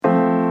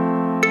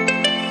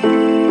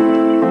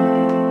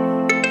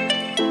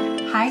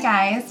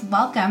guys.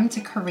 Welcome to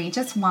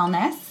Courageous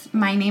Wellness.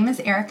 My name is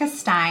Erica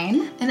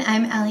Stein. And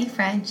I'm Allie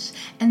French.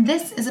 And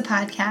this is a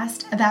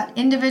podcast about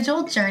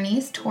individual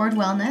journeys toward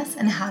wellness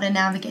and how to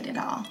navigate it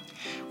all.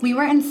 We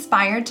were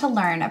inspired to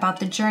learn about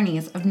the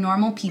journeys of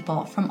normal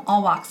people from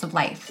all walks of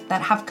life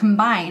that have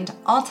combined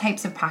all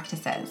types of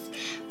practices,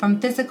 from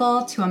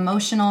physical to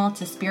emotional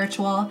to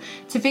spiritual,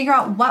 to figure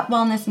out what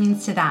wellness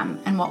means to them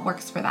and what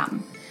works for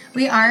them.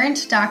 We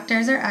aren't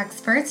doctors or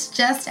experts,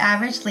 just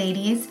average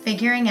ladies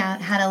figuring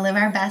out how to live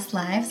our best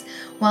lives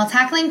while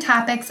tackling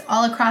topics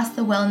all across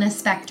the wellness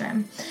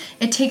spectrum.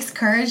 It takes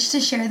courage to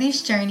share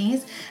these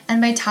journeys,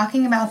 and by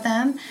talking about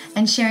them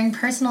and sharing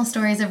personal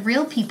stories of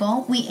real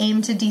people, we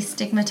aim to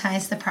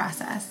destigmatize the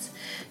process.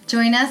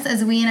 Join us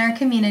as we in our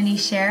community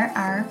share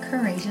our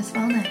courageous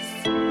wellness.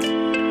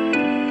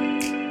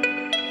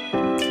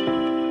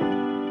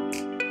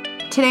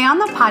 Today on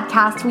the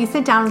podcast, we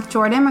sit down with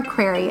Jordan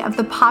McCrary of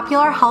the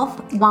popular health,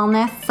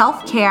 wellness,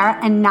 self-care,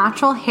 and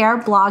natural hair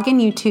blog and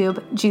YouTube,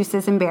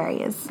 Juices and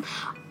Berries.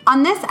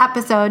 On this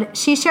episode,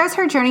 she shares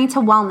her journey to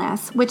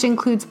wellness, which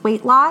includes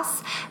weight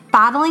loss,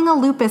 battling a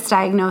lupus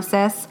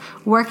diagnosis,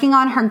 working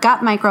on her gut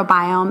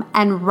microbiome,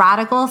 and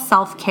radical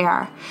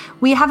self-care.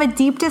 We have a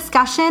deep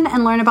discussion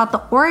and learn about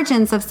the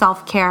origins of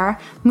self-care,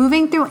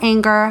 moving through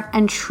anger,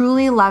 and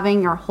truly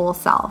loving your whole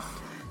self.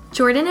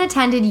 Jordan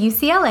attended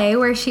UCLA,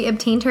 where she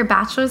obtained her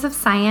Bachelor's of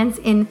Science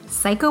in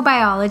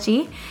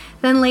Psychobiology,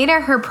 then later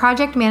her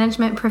Project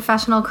Management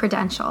Professional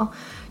Credential.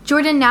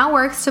 Jordan now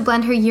works to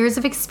blend her years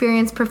of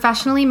experience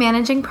professionally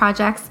managing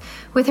projects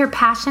with her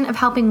passion of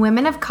helping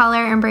women of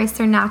color embrace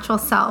their natural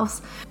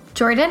selves.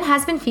 Jordan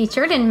has been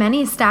featured in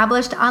many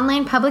established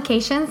online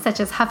publications such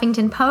as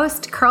Huffington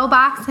Post,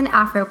 Curlbox, and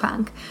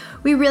Afropunk.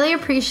 We really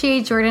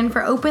appreciate Jordan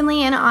for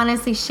openly and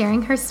honestly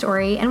sharing her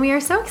story, and we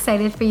are so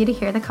excited for you to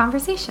hear the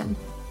conversation.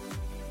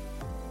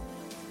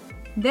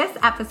 This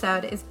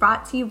episode is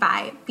brought to you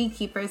by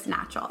Beekeepers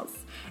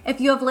Naturals.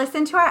 If you have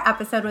listened to our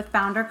episode with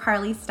founder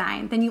Carly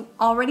Stein, then you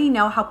already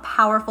know how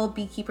powerful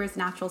Beekeepers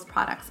Naturals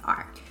products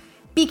are.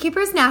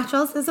 Beekeepers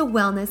Naturals is a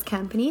wellness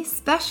company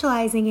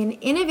specializing in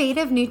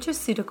innovative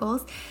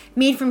nutraceuticals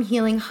made from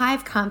healing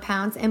hive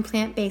compounds and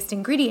plant-based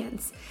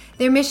ingredients.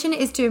 Their mission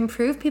is to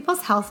improve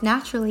people's health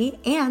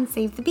naturally and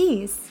save the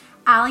bees.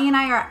 Allie and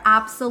I are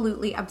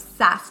absolutely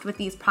obsessed with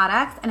these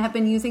products and have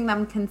been using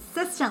them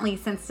consistently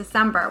since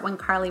December when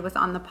Carly was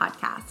on the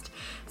podcast.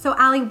 So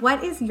Allie,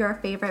 what is your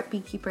favorite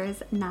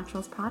Beekeepers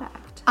Naturals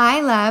product?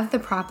 I love the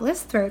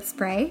Propolis Throat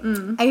Spray.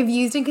 I have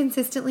used it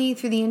consistently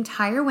through the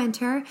entire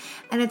winter,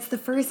 and it's the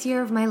first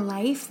year of my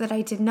life that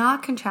I did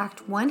not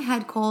contract one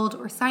head cold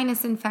or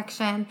sinus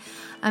infection.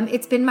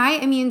 It's been my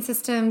immune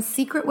system's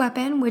secret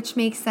weapon, which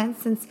makes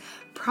sense since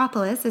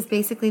propolis is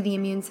basically the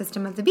immune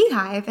system of the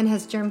beehive and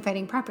has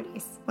germ-fighting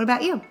properties. What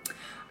about you?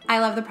 I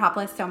love the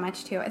propolis so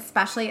much too,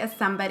 especially as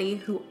somebody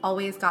who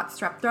always got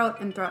strep throat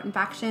and throat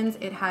infections.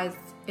 It has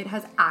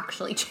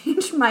actually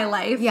changed my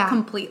life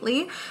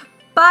completely.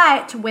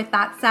 But with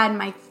that said,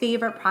 my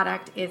favorite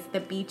product is the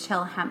Bee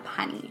Chill Hemp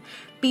Honey.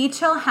 Bee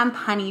Chill Hemp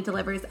Honey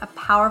delivers a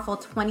powerful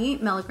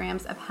 28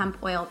 milligrams of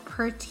hemp oil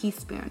per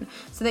teaspoon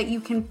so that you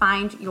can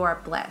find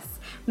your bliss.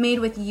 Made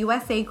with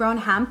USA-grown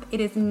hemp,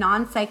 it is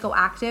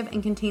non-psychoactive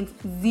and contains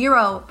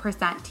 0%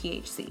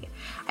 THC.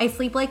 I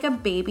sleep like a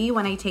baby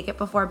when I take it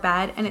before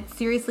bed, and it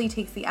seriously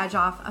takes the edge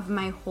off of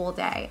my whole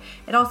day.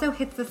 It also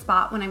hits the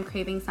spot when I'm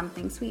craving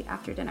something sweet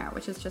after dinner,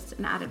 which is just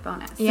an added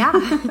bonus. Yeah.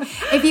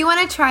 If you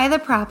want to try the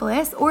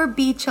Propolis or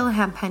Bee Chill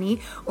Hemp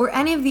Honey or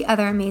any of the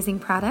other amazing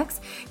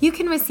products, you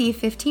can receive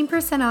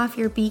 15% off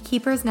your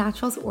Beekeepers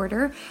Naturals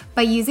order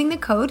by using the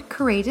code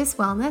Courageous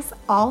Wellness,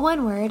 all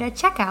one word, at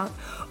checkout,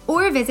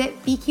 or visit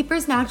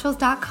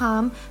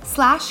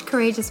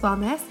beekeepersnaturals.com/courageous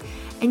wellness,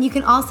 and you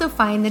can also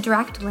find the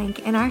direct link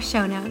in our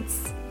show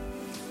notes.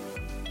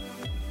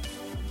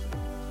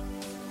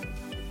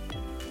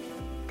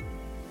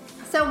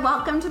 So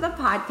welcome to the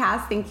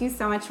podcast. Thank you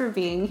so much for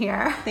being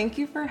here. Thank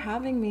you for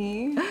having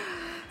me.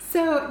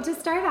 So to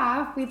start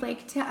off, we'd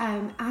like to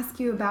ask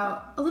you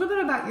a little bit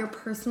about your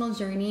personal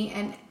journey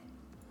and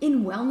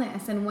in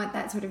wellness and what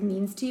that sort of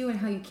means to you and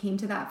how you came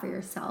to that for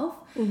yourself.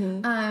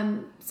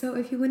 So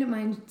if you wouldn't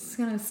mind just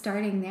kind of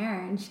starting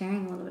there and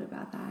sharing a little bit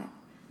about that.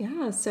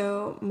 Yeah,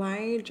 so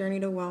my journey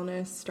to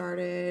wellness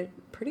started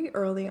pretty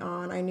early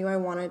on. I knew I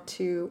wanted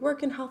to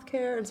work in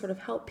healthcare and sort of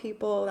help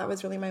people. That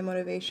was really my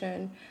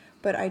motivation,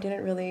 but I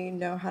didn't really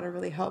know how to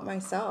really help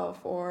myself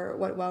or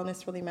what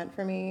wellness really meant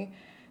for me.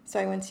 So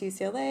I went to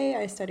UCLA,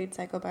 I studied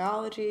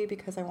psychobiology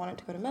because I wanted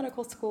to go to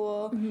medical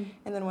school.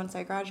 And then once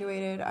I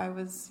graduated, I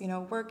was,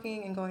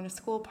 working and going to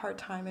school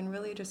part-time and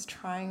really just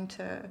trying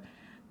to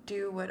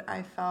do what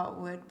I felt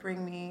would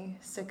bring me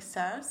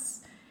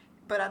success.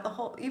 But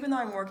even though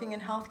I'm working in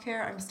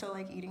healthcare, I'm still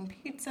eating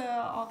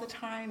pizza all the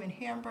time and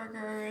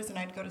hamburgers, and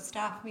I'd go to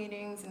staff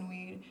meetings and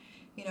we'd,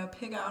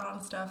 pig out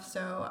on stuff.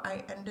 So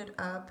I ended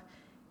up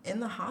in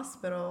the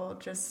hospital.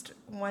 Just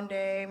one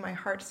day my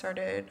heart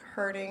started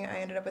hurting. I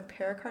ended up with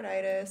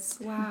pericarditis,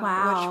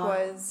 Wow. which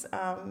was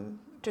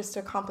just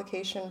a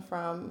complication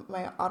from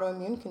my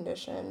autoimmune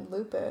condition,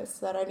 lupus,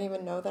 that I didn't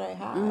even know that I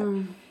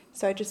had.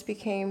 So I just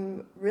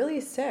became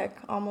really sick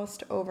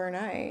almost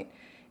overnight.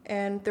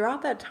 And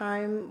throughout that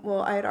time,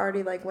 well, I had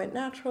already like went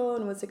natural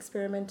and was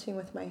experimenting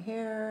with my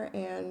hair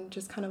and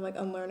just kind of like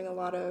unlearning a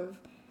lot of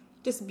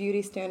just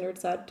beauty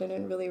standards that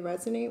didn't really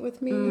resonate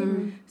with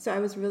me. So I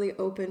was really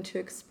open to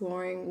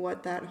exploring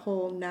what that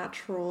whole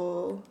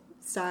natural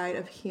side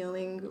of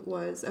healing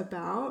was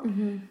about.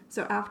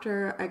 So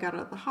after I got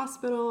out of the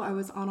hospital, I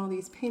was on all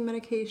these pain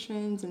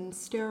medications and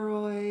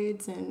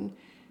steroids and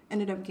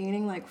ended up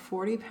gaining like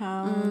 40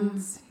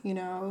 pounds, you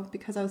know,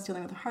 because I was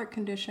dealing with a heart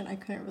condition. I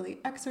couldn't really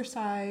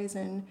exercise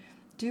and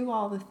do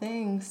all the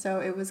things. So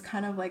it was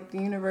kind of like the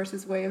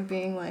universe's way of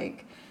being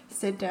like,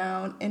 sit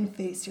down and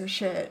face your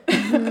shit.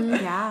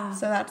 Yeah.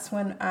 So that's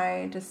when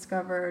I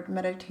discovered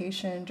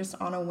meditation just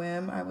on a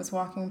whim. I was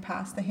walking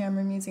past the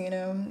Hammer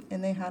Museum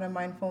and they had a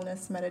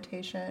mindfulness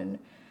meditation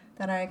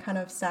that I kind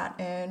of sat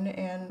in.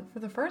 And for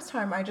the first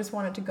time, I just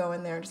wanted to go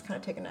in there and just kind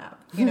of take a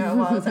nap, you know,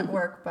 while I was at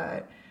work.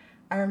 But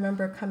I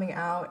remember coming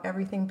out,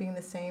 everything being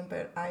the same,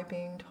 but I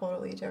being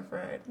totally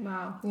different.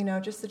 Wow. You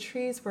know, just the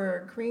trees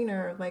were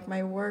greener. Like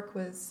my work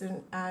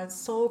wasn't as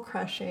soul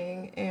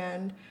crushing.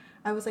 And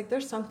I was like,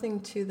 there's something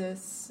to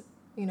this,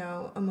 you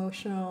know,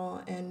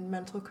 emotional and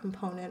mental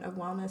component of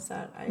wellness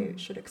that I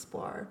should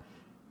explore.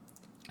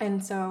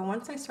 And so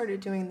once I started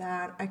doing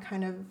that, I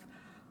kind of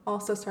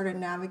also started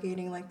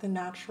navigating like the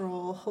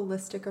natural,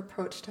 holistic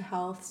approach to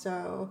health.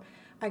 So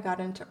I got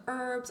into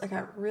herbs. I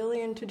got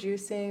really into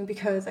juicing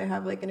because I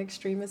have like an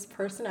extremist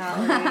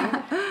personality.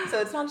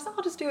 So it's not just,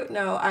 I'll just do it.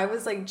 No, I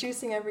was like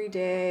juicing every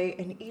day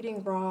and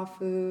eating raw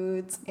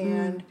foods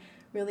and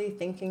really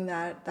thinking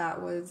that that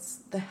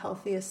was the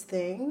healthiest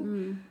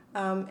thing.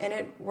 And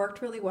it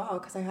worked really well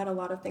because I had a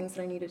lot of things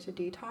that I needed to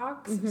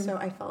detox. So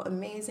I felt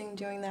amazing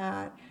doing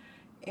that.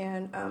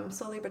 And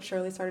slowly but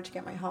surely started to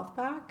get my health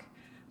back.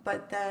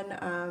 But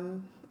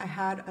then I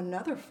had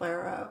another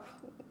flare-up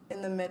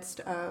in the midst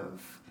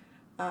of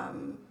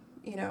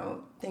you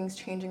know, things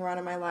changing around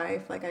in my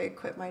life. Like I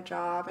quit my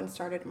job and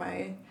started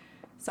my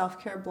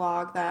self-care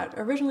blog that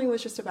originally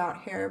was just about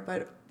hair,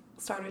 but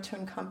started to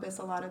encompass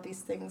a lot of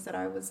these things that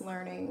I was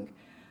learning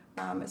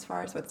as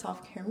far as what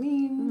self-care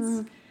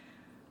means.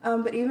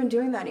 But even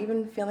doing that,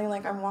 even feeling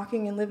like I'm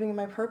walking and living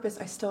my purpose,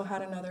 I still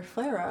had another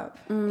flare-up.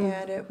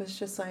 And it was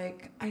just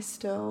like, I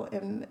still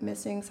am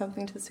missing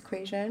something to this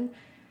equation.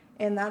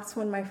 And that's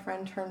when my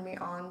friend turned me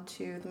on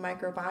to the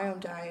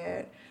microbiome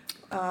diet,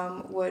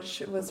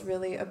 which was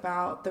really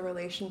about the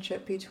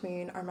relationship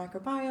between our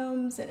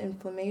microbiomes and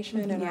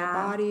inflammation in our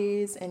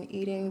bodies and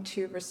eating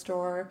to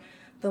restore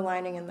the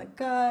lining in the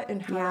gut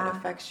and how that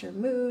affects your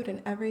mood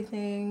and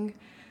everything.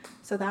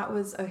 So that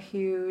was a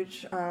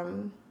huge...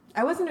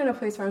 I wasn't in a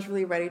place where I was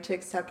really ready to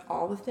accept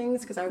all the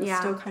things because I was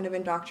still kind of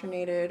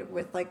indoctrinated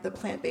with like the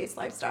plant-based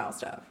lifestyle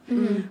stuff.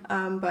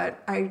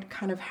 But I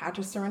kind of had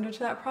to surrender to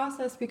that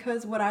process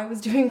because what I was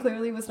doing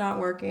clearly was not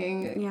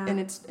working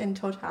in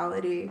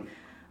totality.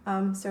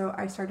 So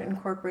I started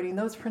incorporating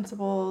those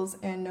principles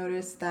and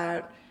noticed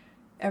that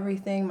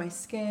everything, my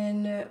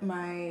skin,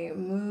 my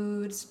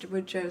moods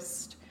would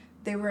just...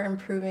 they were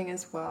improving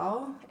as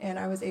well, and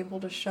I was able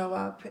to show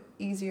up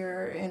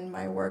easier in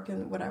my work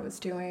and what I was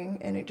doing,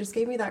 and it just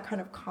gave me that kind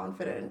of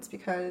confidence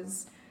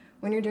because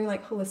when you're doing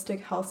like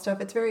holistic health stuff,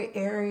 it's very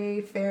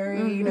airy,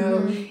 fairy, you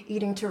know,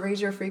 eating to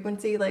raise your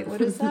frequency, like what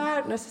does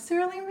that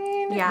necessarily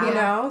mean? You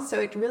know, so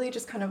it really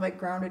just kind of like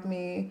grounded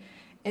me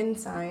in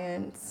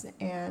science,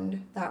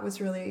 and that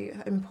was really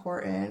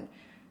important.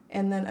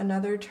 And then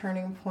another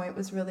turning point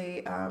was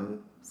really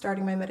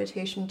starting my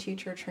meditation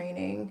teacher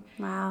training.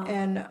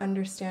 And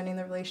understanding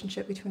the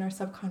relationship between our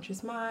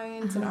subconscious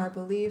minds and our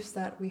beliefs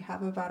that we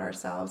have about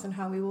ourselves and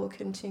how we will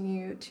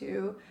continue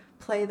to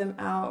play them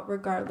out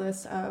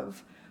regardless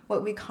of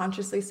what we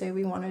consciously say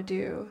we want to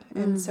do.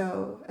 And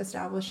so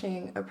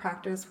establishing a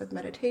practice with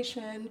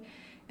meditation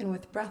and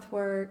with breath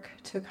work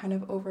to kind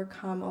of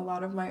overcome a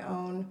lot of my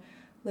own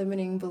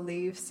limiting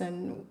beliefs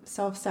and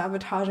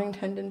self-sabotaging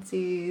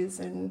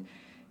tendencies, and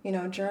you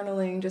know,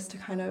 journaling just to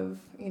kind of,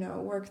 you know,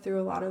 work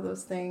through a lot of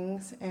those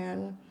things.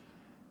 And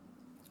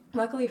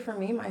luckily for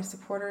me, my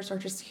supporters are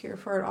just here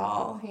for it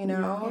all, you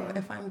know.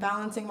 If I'm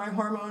balancing my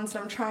hormones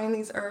and I'm trying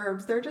these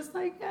herbs, they're just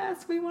like,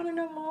 yes, we want to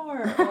know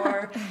more.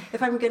 Or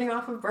if I'm getting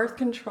off of birth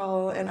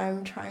control and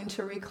I'm trying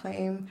to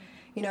reclaim,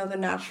 you know, the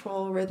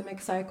natural rhythmic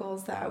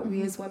cycles that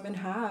we as women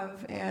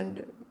have,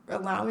 and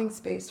allowing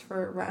space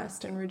for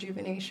rest and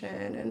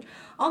rejuvenation and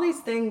all these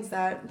things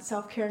that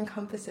self-care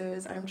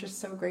encompasses. I'm just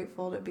so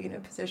grateful to be in a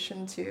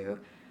position to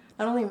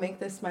not only make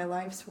this my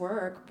life's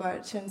work,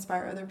 but to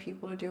inspire other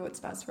people to do what's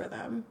best for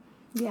them.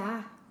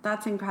 Yeah.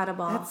 That's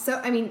incredible. That's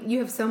so, I mean, you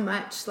have so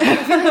much. Like,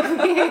 I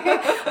feel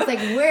like it's like,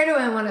 where do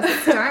I want to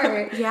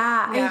start?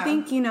 Yeah, I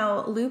think,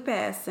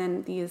 lupus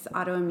and these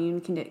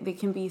autoimmune conditions, they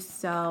can be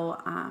so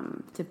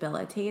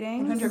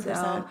debilitating. 100%.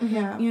 So,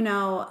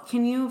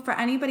 can you, for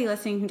anybody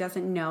listening who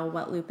doesn't know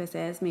what lupus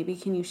is, maybe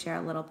can you share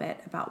a little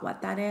bit about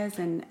what that is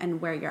and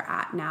where you're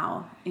at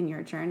now in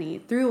your journey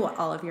through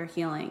all of your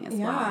healing as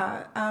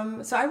well?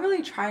 Yeah. So I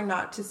really try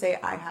not to say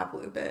I have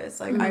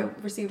lupus. Like, I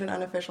received an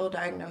unofficial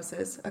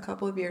diagnosis a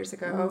couple of years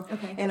ago.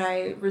 Okay. And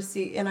I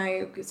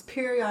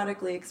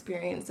periodically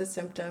experience the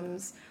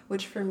symptoms,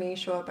 which for me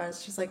show up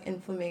as just like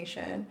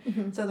inflammation.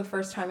 So the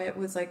first time it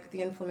was like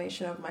the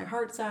inflammation of my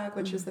heart sac,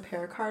 which is the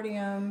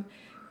pericardium,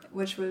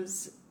 which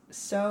was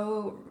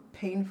so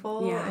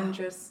painful and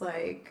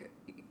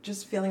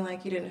just feeling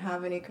like you didn't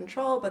have any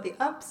control. But the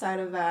upside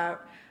of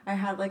that, I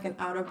had like an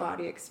out of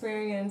body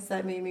experience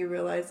that made me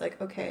realize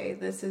like, okay,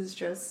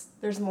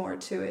 there's more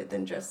to it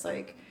than just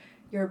like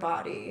your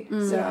body.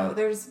 So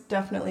there's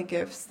definitely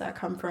gifts that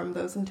come from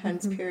those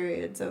intense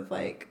periods of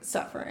like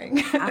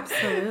suffering.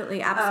 Absolutely.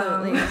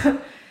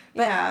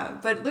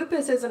 But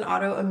lupus is an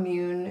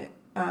autoimmune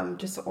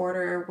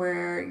disorder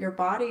where your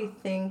body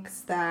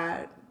thinks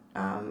that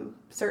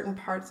certain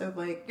parts of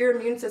like your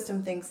immune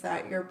system thinks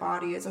that your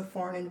body is a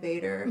foreign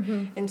invader,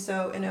 and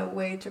so in a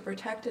way to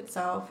protect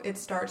itself, it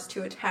starts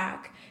to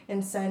attack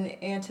and send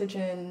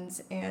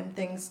antigens and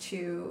things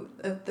to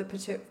the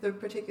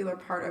particular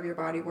part of your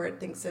body where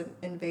it thinks an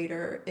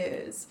invader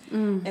is,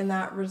 and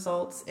that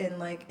results in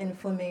like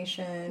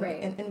inflammation.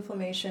 And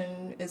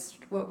inflammation is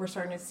what we're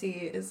starting to see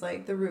is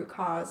like the root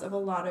cause of a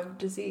lot of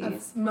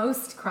disease. Of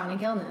most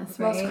chronic illness,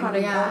 right? Most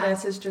chronic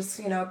illness is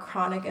just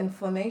chronic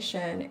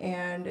inflammation,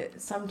 and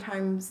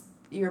sometimes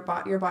your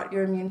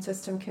immune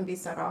system can be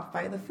set off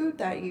by the food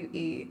that you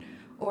eat,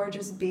 or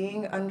just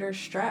being under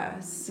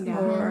stress,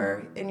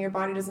 and your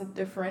body doesn't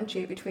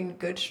differentiate between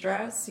good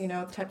stress, the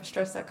type of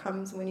stress that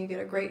comes when you get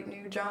a great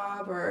new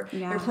job, or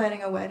you're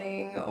planning a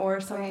wedding or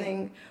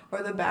something,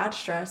 or the bad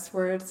stress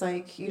where it's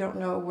like you don't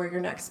know where your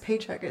next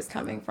paycheck is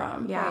coming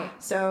from.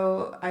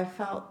 So I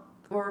felt,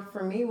 or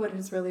for me, what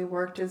has really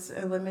worked is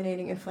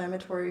eliminating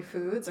inflammatory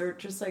foods, or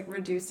just like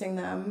reducing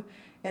them.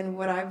 And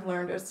what I've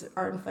learned is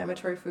our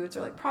inflammatory foods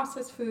are like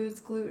processed foods,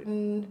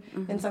 gluten,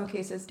 in some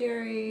cases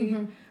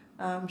dairy,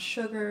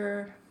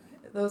 sugar.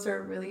 Those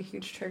are really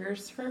huge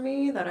triggers for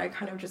me that I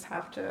kind of just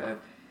have to,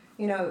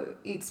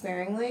 eat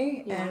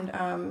sparingly,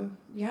 and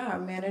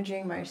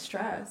managing my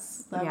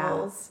stress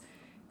levels.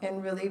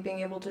 And really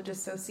being able to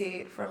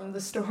dissociate from the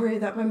story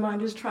that my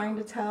mind is trying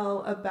to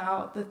tell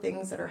about the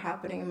things that are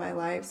happening in my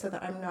life, so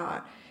that I'm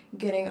not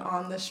getting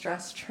on the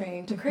stress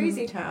train to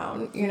crazy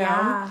town,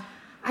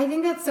 I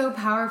think that's so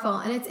powerful.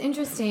 And it's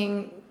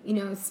interesting,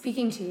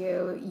 speaking to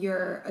you,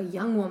 you're a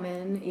young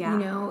woman,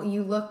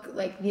 you look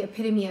like the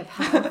epitome of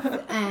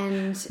health.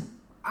 And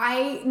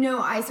I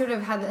know I sort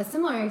of had a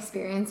similar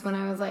experience when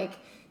I was like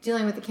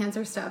dealing with the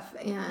cancer stuff.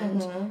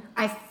 And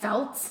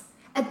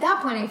at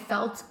that point I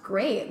felt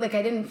great. Like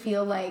I didn't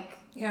feel like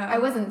I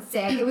wasn't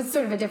sick. It was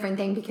sort of a different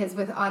thing because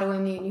with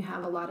autoimmune you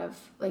have a lot of,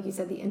 like you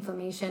said, the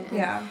inflammation.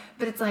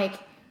 But it's like,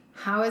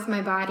 how is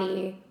my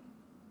body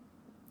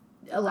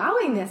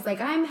allowing this? Like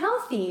I'm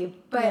healthy,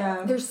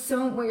 but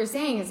what you're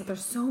saying is that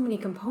there's so many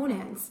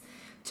components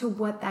to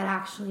what that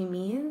actually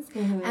means.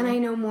 And I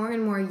know more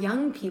and more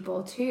young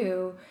people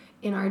too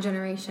in our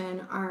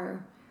generation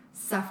are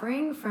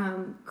suffering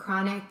from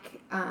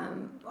chronic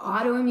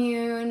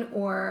autoimmune,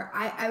 or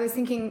I was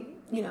thinking,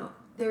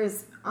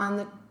 there's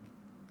out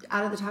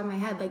of the top of my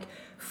head, like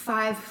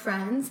 5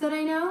 friends that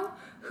I know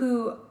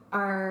who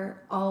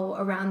are all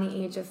around the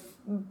age of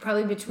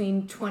probably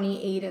between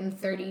 28 and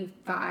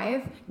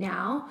 35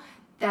 now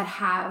that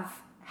have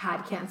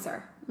had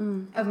cancer,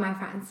 of my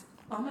friends.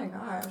 Oh my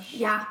gosh.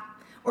 Yeah.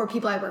 Or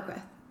people I work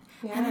with.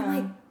 And I'm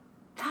like,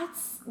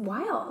 that's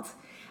wild.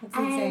 That's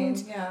insane.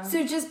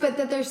 So but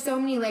that there's so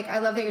many, like, I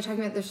love that you're talking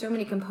about there's so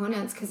many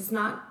components, because it's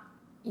not,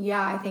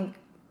 I think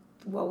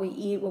what we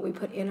eat, what we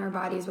put in our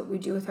bodies, what we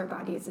do with our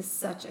bodies is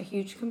such a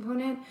huge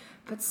component.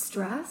 But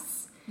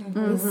stress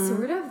is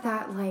sort of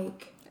that,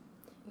 like,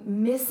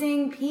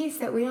 missing piece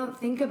that we don't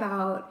think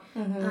about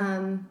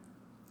in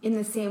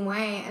the same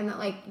way. And that,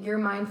 like, your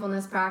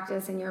mindfulness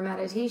practice and your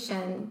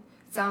meditation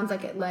sounds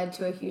like it led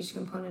to a huge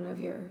component of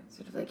your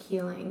sort of like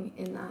healing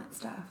in that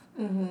stuff.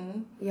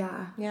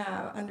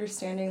 Yeah,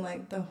 understanding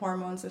like the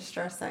hormones of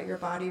stress that your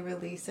body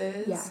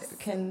releases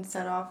can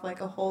set off like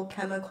a whole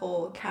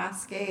chemical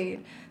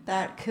cascade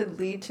that could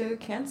lead to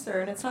cancer.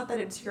 And it's not that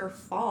it's your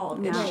fault.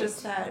 It's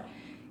just that,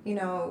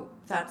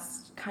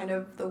 that's kind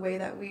of the way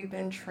that we've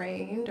been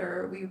trained,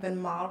 or we've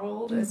been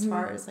modeled as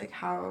far as like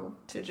how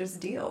to just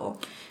deal.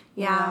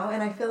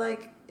 And I feel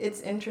like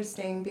it's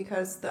interesting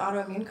because the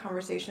autoimmune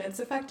conversation,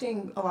 it's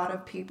affecting a lot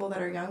of people that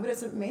are young, but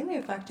it's mainly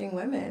affecting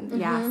women.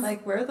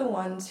 Like we're the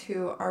ones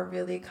who are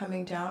really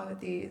coming down with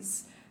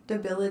these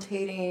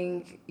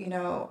debilitating,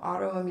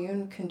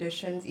 autoimmune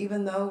conditions,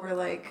 even though we're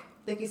like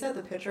you said,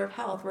 the picture of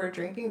health. We're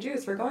drinking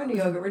juice, we're going to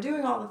yoga, we're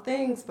doing all the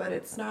things, but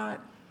it's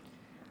not,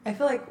 I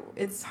feel like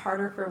it's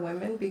harder for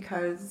women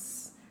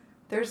because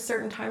there's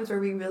certain times where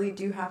we really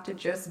do have to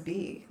just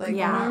be. Like,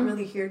 we're not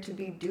really here to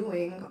be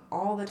doing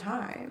all the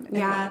time. And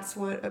that's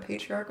what a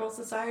patriarchal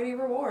society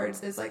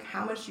rewards, is like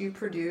how much you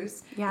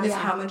produce is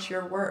how much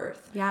you're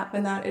worth.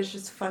 And that is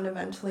just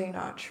fundamentally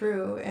not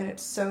true. And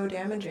it's so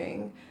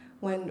damaging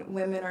when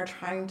women are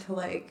trying to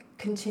like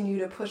continue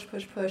to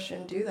push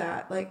and do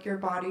that. Like, your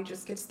body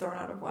just gets thrown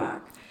out of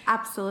whack.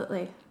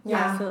 Absolutely.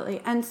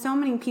 Absolutely. And so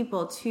many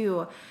people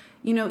too,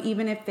 you know,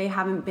 even if they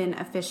haven't been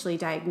officially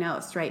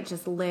diagnosed, right,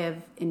 just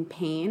live in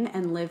pain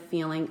and live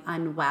feeling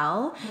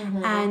unwell.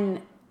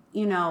 And,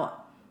 you know,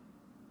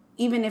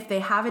 even if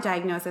they have a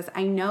diagnosis,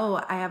 I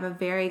know I have a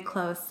very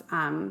close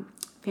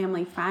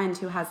family friend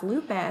who has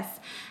lupus,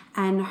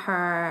 and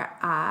her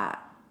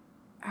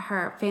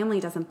family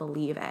doesn't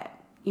believe it.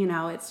 You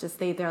know, it's just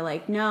they're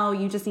like, no,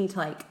 you just need to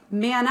like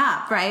man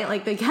up, right?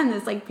 Like, again,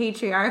 this like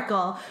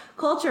patriarchal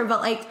culture,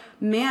 but like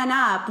man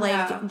up,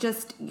 like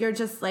you're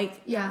just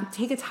like,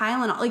 take a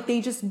Tylenol. Like,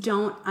 they just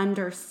don't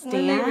understand.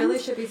 When they really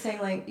should be saying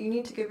like, you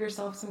need to give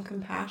yourself some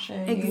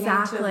compassion.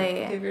 Exactly. You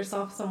need to give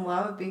yourself some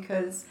love,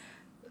 because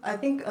I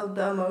think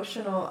the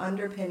emotional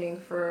underpinning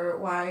for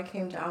why I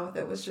came down with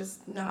it was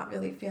just not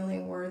really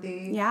feeling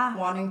worthy,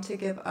 wanting to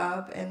give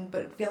up,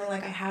 but feeling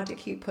like I had to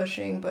keep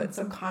pushing, but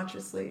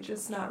subconsciously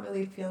just not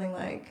really feeling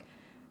like,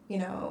 you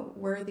know,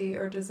 worthy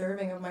or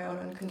deserving of my own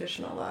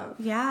unconditional love.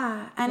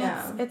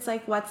 And it's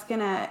like, what's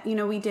gonna, you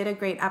know, we did a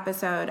great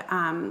episode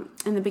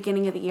in the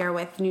beginning of the year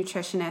with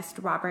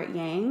nutritionist Robert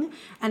Yang,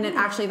 and it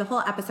actually, the whole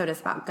episode is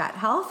about gut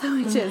health,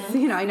 which is,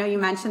 you know, I know you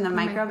mentioned the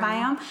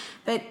microbiome,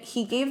 but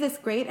he gave this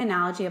great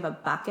analogy of a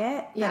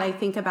bucket that I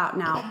think about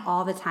now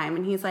all the time.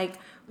 And he's like,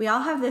 we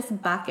all have this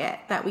bucket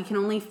that we can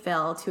only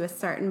fill to a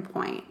certain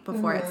point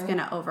before it's going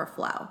to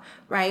overflow,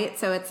 right?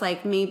 So it's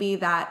like maybe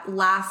that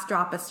last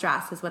drop of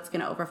stress is what's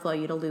going to overflow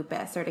you to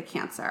lupus or to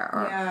cancer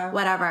or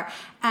whatever.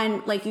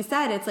 And like you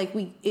said, it's like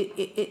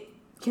it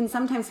can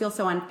sometimes feel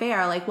so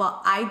unfair. Like, well,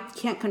 I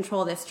can't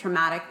control this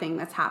traumatic thing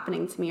that's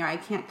happening to me, or I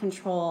can't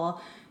control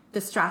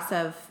the stress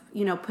of,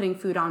 you know, putting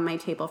food on my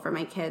table for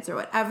my kids or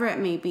whatever it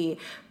may be.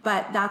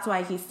 But that's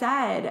why he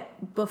said,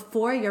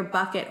 before your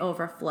bucket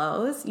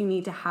overflows, you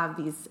need to have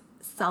these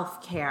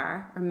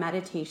self-care or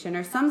meditation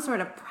or some sort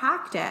of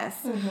practice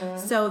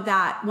so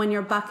that when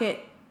your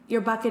bucket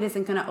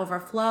isn't going to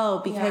overflow,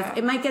 because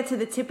it might get to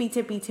the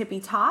tippy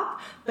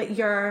top, but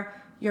you're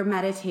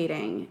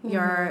meditating,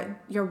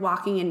 you're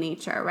walking in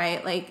nature,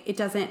 right? Like, it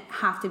doesn't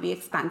have to be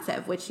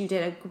expensive, which you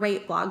did a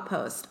great blog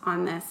post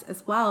on this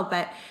as well.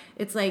 But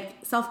it's like,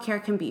 self-care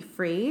can be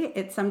free.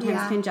 It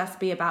sometimes can just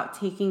be about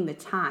taking the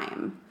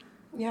time.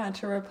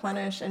 To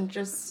replenish, and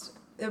just,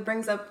 it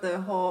brings up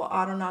the whole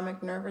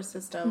autonomic nervous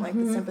system, like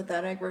the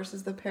sympathetic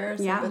versus the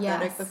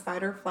parasympathetic, the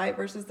fight or flight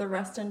versus the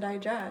rest and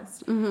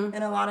digest.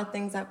 And a lot of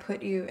things that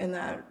put you in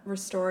that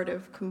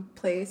restorative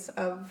place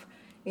of,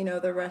 you know,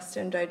 the rest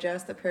and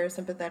digest, the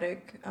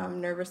parasympathetic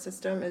nervous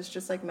system is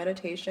just like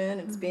meditation.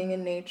 It's being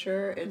in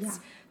nature.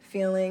 It's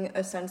feeling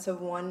a sense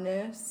of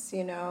oneness,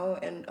 you know,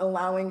 and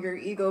allowing your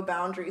ego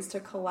boundaries to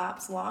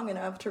collapse long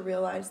enough to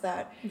realize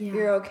that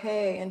you're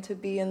okay and to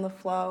be in the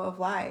flow of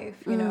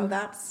life. You know,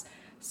 that's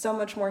so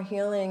much more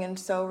healing and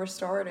so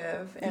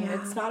restorative. And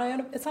it's not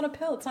a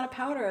pill, it's not a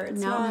powder,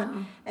 it's not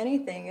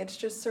anything. It's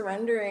just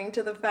surrendering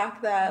to the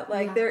fact that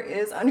like there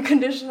is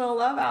unconditional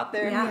love out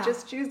there, and we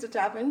just choose to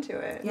tap into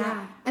it.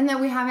 And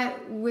that we have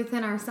it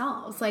within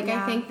ourselves. Like,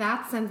 I think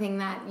that's something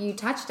that you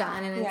touched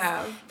on, and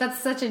that's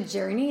such a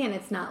journey, and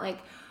it's not like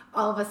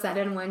all of a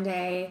sudden one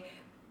day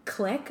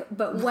click.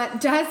 But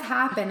what does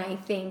happen, I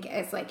think,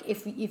 is like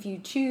if you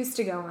choose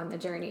to go on the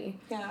journey.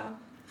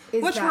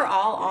 Which we're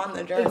all on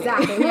the journey.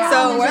 Exactly.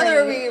 So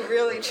whether we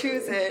really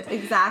choose it,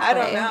 I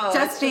don't know.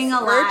 Just being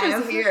alive. We're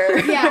just here.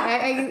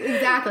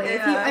 Exactly.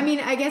 If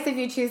you, I guess if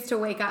you choose to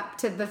wake up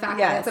to the fact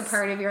that it's a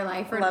part of your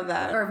life, or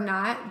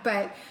not,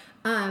 but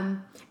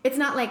it's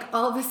not like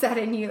all of a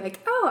sudden you like,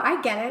 oh, I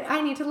get it.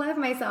 I need to love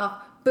myself.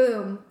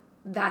 Boom,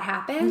 that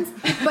happens.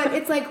 But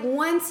it's like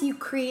once you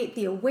create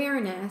the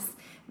awareness,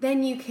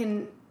 then you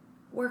can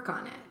work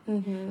on it.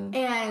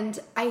 And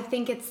I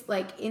think it's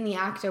like in the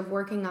act of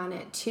working on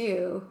it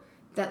too,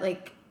 that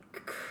like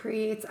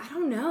creates, I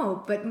don't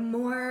know, but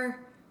more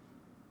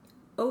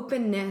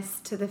openness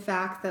to the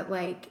fact that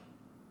like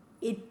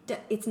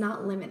it's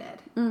not limited.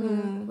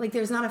 Like,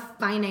 there's not a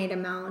finite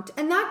amount.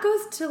 And that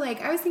goes to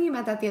like, I was thinking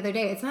about that the other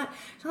day. It's not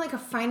like a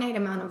finite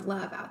amount of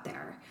love out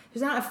there.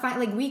 There's not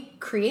like we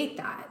create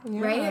that,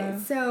 right?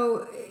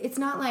 So it's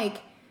not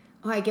like,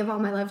 oh, I give all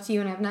my love to you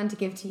and I have none to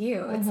give to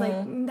you. It's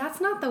like, that's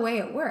not the way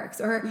it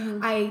works. Or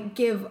I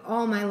give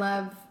all my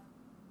love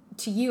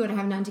to you and I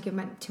have none to give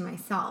to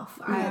myself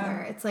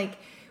either. It's like,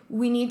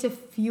 we need to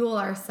fuel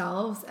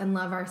ourselves and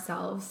love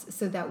ourselves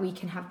so that we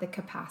can have the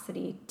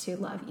capacity to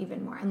love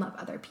even more and love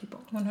other people.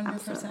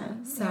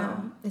 100%.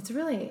 So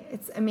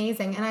it's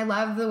amazing. And I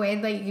love the way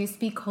that you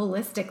speak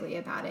holistically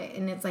about it.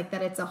 And it's like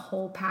that it's a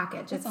whole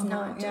package. It's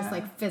not just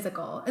like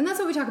physical. And that's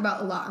what we talk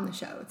about a lot on the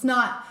show. It's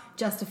not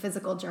just a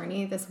physical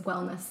journey, this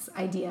wellness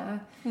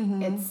idea.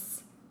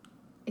 It's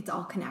it's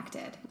all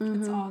connected.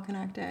 It's all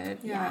connected.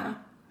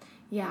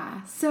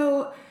 Yeah.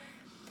 So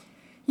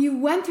you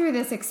went through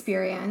this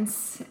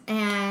experience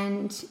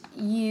and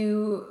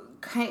you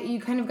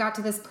kind of got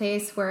to this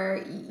place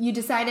where you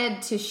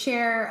decided to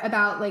share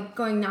about like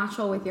going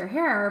natural with your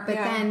hair, but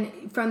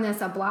then from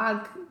this a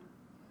blog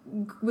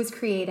was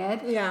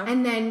created. Yeah.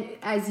 And then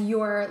as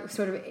your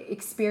sort of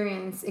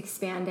experience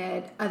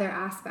expanded, other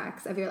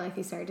aspects of your life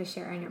you started to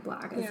share on your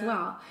blog as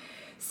well.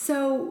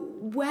 So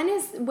when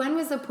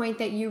was the point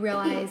that you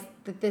realized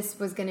that this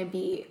was going to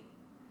be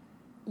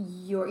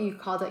you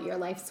called it your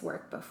life's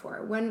work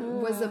before?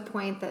 When was the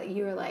point that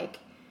you were like,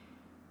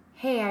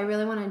 hey, I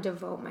really want to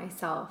devote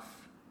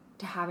myself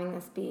to having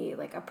this be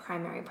like a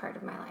primary part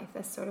of my life,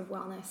 this sort of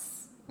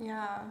wellness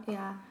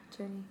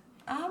journey?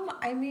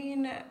 I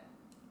mean,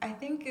 I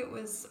think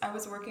I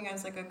was working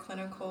as like a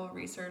clinical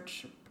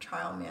research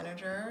trial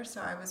manager. So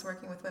I was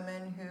working with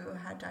women who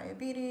had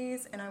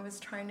diabetes, and I was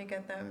trying to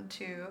get them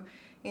to,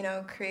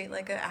 create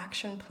like an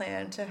action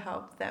plan to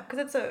help them.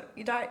 Because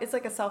it's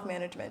like a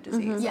self-management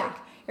disease. Mm-hmm. Like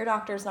your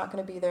doctor's not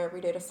going to be there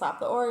every day to slap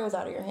the Oreos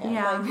out of your hand.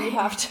 Like you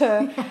have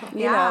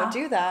to,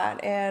 do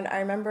that. And I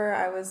remember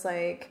I was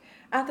like,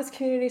 at this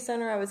community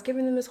center, I was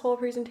giving them this whole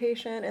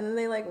presentation, and then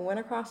they like went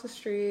across the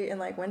street and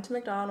like went to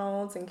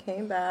McDonald's and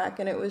came back,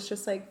 and it was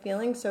just like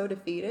feeling so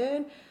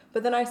defeated.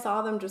 But then I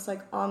saw them just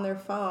like on their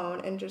phone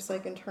and just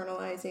like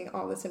internalizing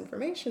all this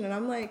information, and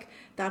I'm like,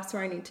 that's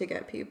where I need to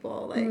get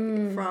people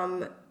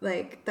from,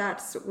 like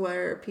that's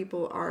where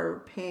people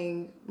are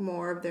paying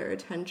more of their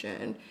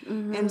attention.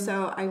 And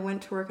so I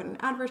went to work at an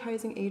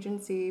advertising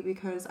agency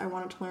because I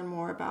wanted to learn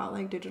more about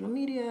like digital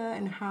media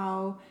and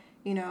how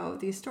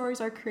these stories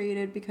are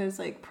created, because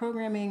like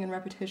programming and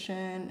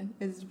repetition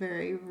is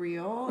very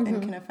real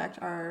and can affect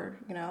our,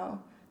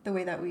 the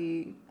way that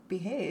we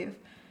behave.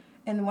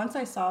 And once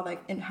I saw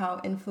like in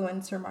how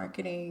influencer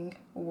marketing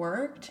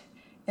worked,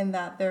 and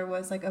that there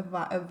was like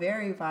a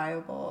very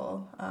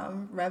viable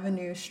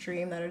revenue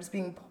stream that is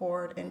being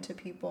poured into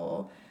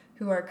people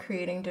who are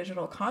creating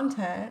digital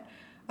content,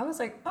 I was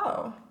like,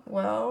 oh,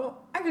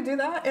 well, I could do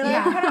that. And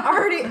I kind of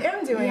already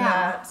am doing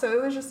that. So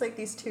it was just like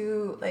these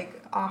two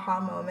like aha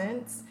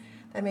moments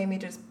that made me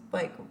just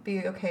like be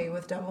okay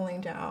with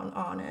doubling down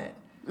on it.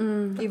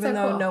 Even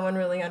though no one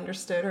really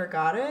understood or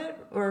got it,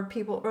 or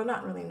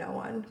not really no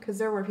one, because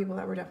there were people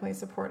that were definitely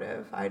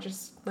supportive. I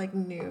just like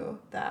knew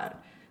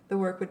that the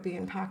work would be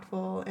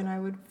impactful and I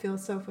would feel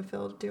so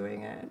fulfilled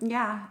doing it.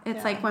 Yeah.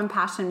 It's like when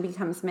passion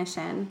becomes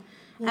mission.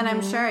 And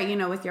I'm sure,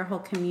 with your whole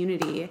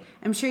community,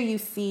 I'm sure you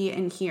see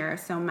and hear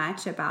so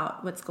much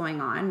about what's going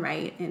on,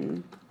 right,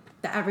 in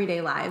the everyday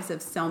lives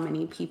of so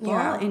many people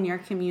in your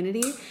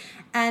community.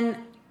 And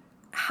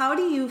how are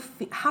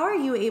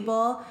you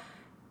able,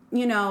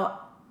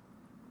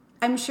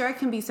 I'm sure it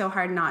can be so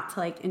hard not to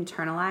like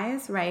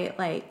internalize, right,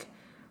 like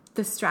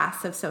the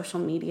stress of social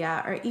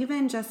media, or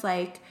even just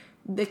like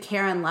the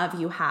care and love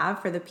you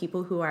have for the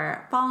people who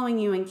are following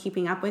you and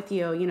keeping up with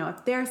you,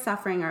 if they're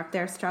suffering or if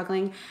they're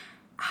struggling.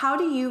 How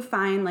do you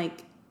find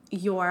like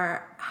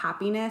your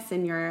happiness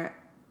and your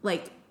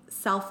like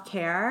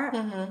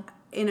self-care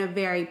in a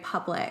very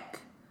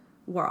public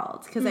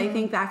world? Because I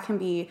think that can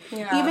be,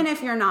 even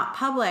if you're not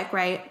public,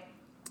 right?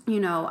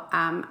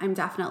 I'm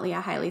definitely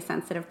a highly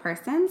sensitive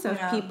person. So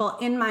if people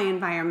in my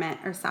environment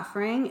are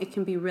suffering, it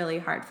can be really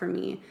hard for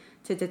me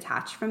to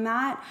detach from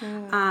that.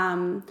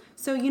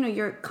 So,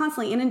 you're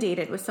constantly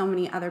inundated with so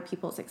many other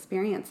people's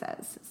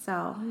experiences.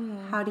 So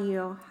how do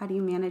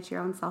you manage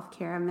your own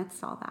self-care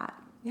amidst all that?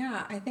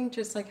 Yeah, I think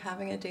just like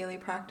having a daily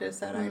practice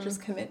that I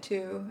just commit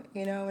to,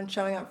 and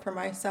showing up for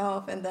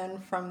myself, and then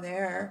from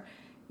there,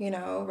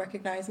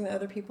 recognizing that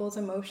other people's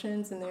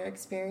emotions and their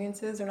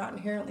experiences are not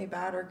inherently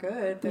bad or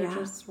good. They're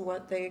just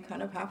what they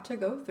kind of have to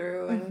go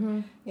through.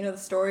 And, the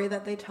story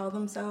that they tell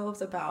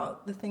themselves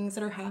about the things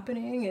that are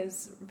happening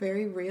is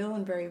very real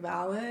and very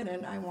valid.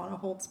 And I want to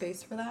hold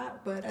space for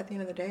that. But at the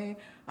end of the day,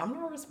 I'm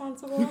not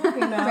responsible,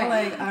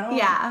 like I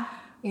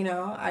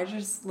don't, I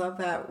just love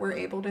that we're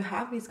able to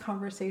have these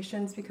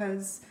conversations,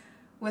 because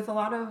with a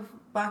lot of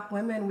Black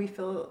women, we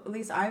feel, at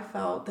least I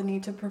felt, the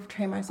need to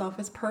portray myself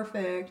as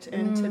perfect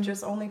and to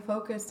just only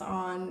focus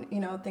on,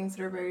 things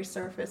that are very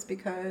surface,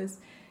 because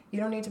you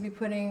don't need to be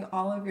putting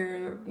all of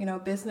your,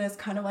 business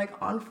kind of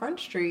like on Front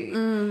Street,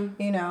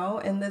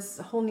 and this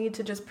whole need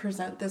to just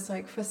present this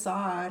like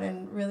facade,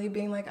 and really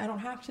being like, I don't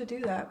have to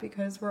do that,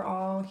 because we're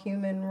all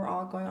human, we're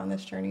all going on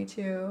this journey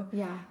too.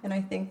 Yeah. And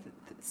I think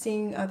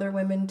seeing other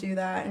women do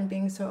that and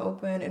being so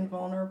open and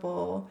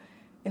vulnerable,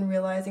 and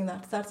realizing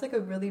that that's like a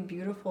really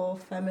beautiful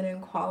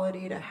feminine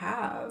quality to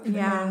have,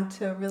 and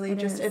to really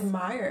just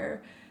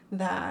admire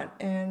that,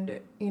 and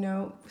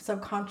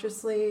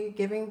subconsciously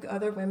giving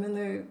other women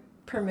the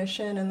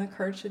permission and the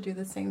courage to do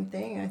the same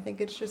thing. I think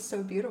it's just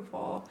so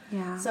beautiful.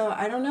 Yeah. So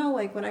I don't know,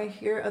 like when I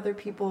hear other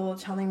people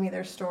telling me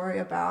their story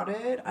about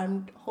it,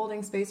 I'm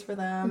holding space for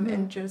them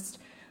and just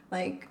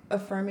like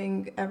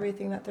affirming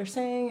everything that they're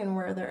saying and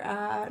where they're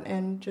at,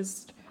 and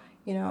just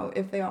you know,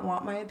 if they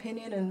want my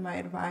opinion and my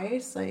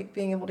advice, like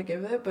being able to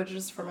give it, but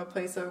just from a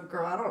place of,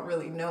 girl, I don't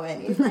really know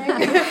anything,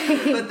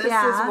 but this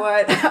is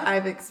what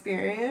I've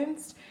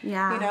experienced.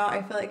 Yeah. You know,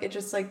 I feel like it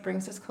just like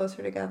brings us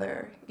closer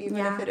together, even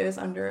if it is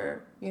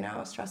under, you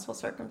know, stressful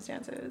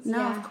circumstances.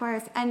 No, of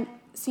course. And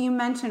so you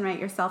mentioned, right,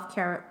 your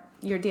self-care,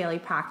 your daily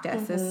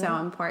practice is so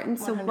important.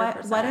 So 100%.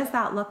 what does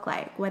that look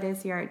like? What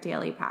is your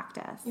daily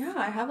practice? Yeah,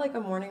 I have like a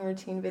morning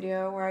routine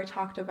video where I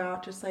talked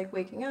about just like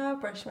waking up,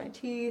 brushing my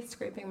teeth,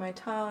 scraping my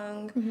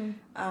tongue,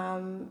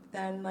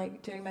 then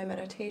like doing my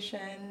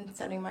meditation,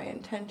 setting my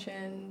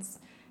intentions,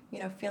 you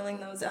know, feeling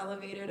those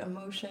elevated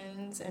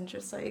emotions and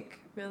just like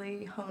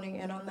really honing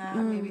in on that,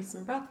 maybe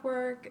some breath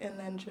work, and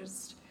then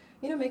just,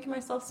 you know, making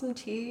myself some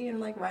tea and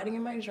like writing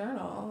in my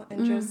journal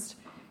and just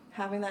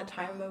having that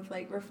time of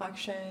like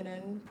reflection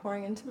and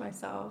pouring into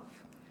myself.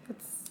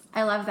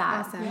 I love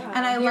that. Awesome.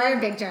 Yeah. And You're a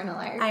big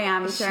journaler. I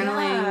am.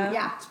 Journaling.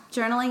 Yeah.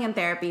 Journaling and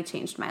therapy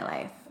changed my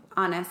life,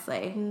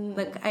 honestly.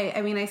 Like,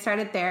 I mean, I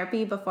started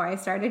therapy before I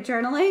started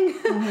journaling,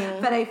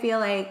 but I feel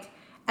like,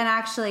 and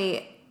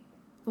actually,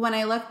 when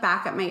I look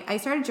back at I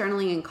started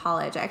journaling in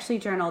college. I actually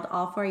journaled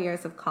all 4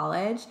 years of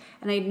college,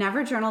 and I'd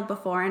never journaled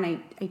before, and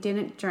I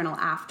didn't journal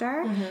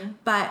after.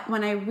 But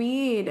when I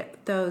read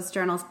those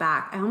journals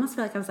back, I almost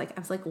feel like I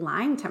was like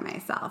lying to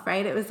myself,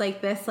 right? It was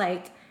like this,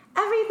 like,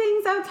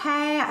 everything's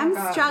okay. I'm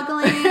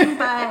struggling,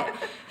 but,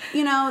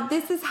 you know,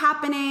 this is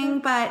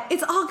happening, but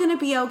it's all going to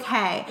be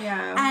okay.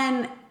 Yeah.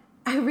 And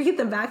I read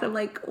them back and I'm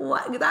like,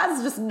 what?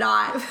 That's just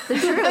not the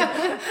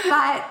truth.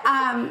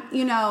 But,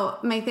 you know,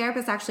 my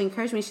therapist actually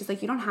encouraged me. She's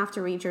like, you don't have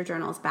to read your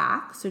journals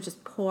back. So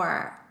just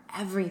pour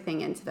everything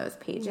into those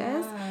pages.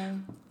 Yeah.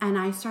 And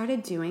I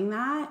started doing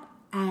that.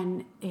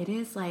 And it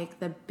is like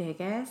the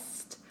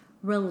biggest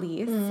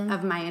release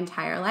of my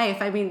entire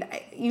life. I mean,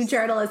 you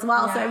journal as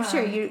well. So I'm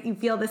sure you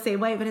feel the same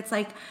way. But it's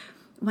like,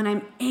 when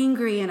I'm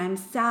angry and I'm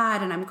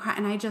sad and I'm crying,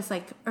 and I just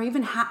like, or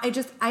even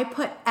I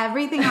put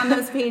everything on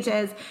those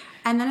pages,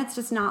 and then it's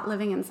just not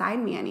living inside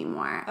me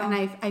anymore. And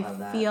I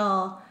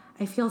feel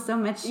so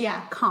much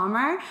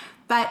calmer.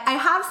 But I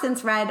have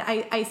since read,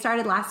 I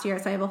started last year,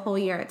 so I have a whole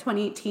year,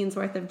 2018's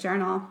worth of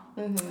journal.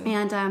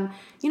 And,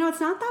 you know, it's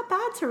not that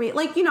bad to read.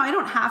 Like, you know, I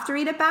don't have to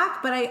read it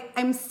back, but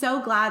I'm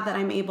so glad that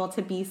I'm able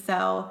to be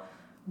so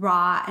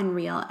raw and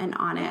real and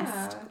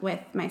honest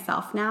with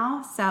myself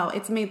now. So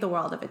it's made the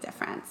world of a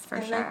difference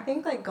for sure. I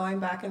think like going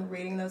back and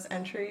reading those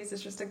entries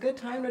is just a good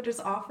time to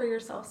just offer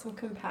yourself some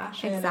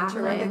compassion and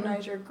to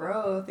recognize your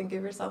growth and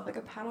give yourself like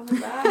a pat on the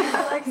back.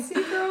 Like, see,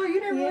 girl, you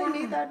didn't really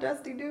need that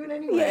dusty dude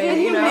anyway. Yeah,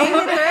 you made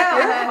it through.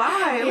 You're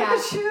fine. Look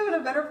at you in a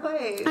better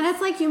place. And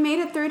it's like you made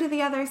it through to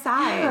the other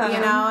side.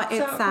 You know,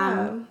 it's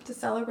to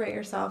celebrate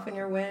yourself and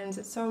your wins.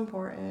 It's so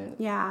important.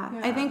 Yeah.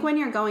 I think when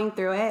you're going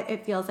through it,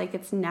 it feels like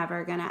it's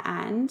never gonna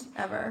end.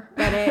 Ever.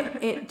 But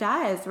it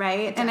does,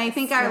 right? And I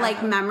think our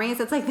like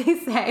memories, it's like they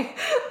say,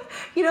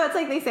 you know, it's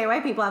like they say why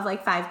people have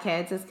like 5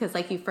 kids is because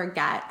like you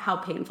forget how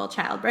painful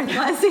childbirth was.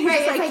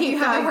 Right, it's like you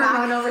have a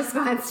hormonal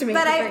response to make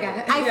you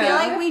forget. I feel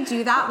like we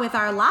do that with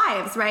our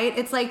lives, right?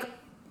 It's like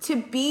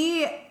to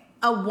be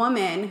a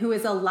woman who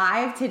is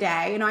alive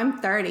today, you know,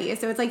 I'm 30,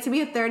 so it's like to be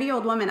a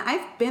 30-year-old woman,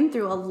 I've been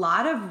through a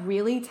lot of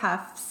really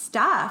tough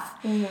stuff.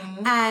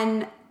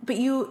 But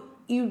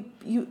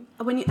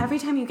every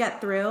time you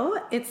get through,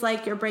 it's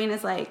like your brain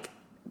is like,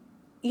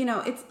 you know,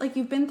 it's like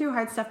you've been through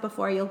hard stuff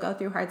before, you'll go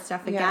through hard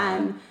stuff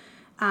again.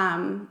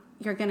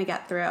 You're going to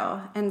get through.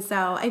 And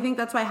so I think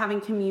that's why having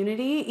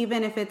community,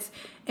 even if it's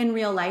in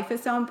real life,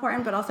 is so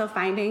important, but also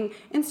finding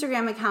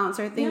Instagram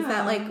accounts or things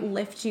that like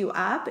lift you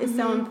up is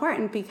so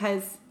important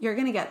because you're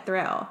going to get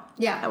through.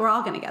 Yeah. We're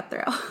all going to get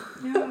through.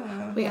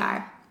 Yeah. We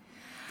are.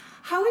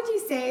 How would you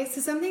say, so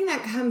something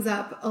that comes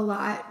up a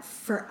lot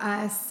for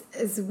us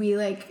as we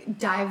like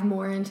dive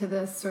more into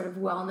this sort of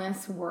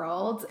wellness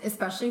world,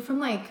 especially from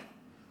like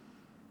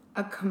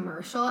a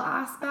commercial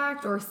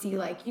aspect or see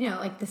like, you know,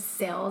 like the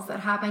sales that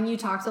happen. You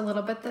talked a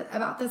little bit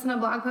about this in a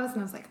blog post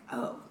and I was like,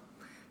 oh,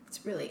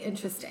 it's really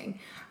interesting.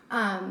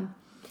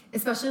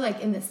 Especially like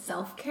in the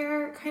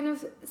self-care kind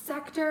of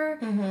sector.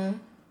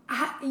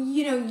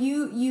 You know,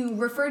 you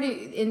referred to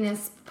in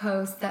this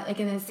post that like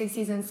in the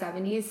 60s and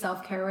 70s,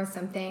 self-care was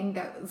something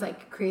that was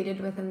like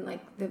created within like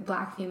the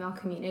Black female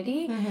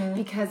community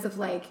because of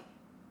like,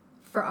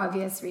 for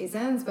obvious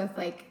reasons, with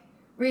like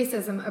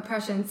racism,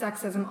 oppression,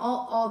 sexism,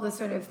 all the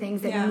sort of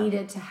things that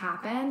needed to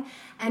happen.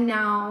 And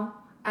now,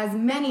 as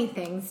many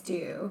things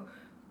do,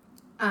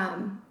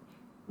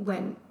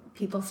 when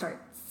people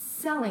start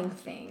selling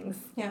things,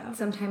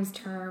 sometimes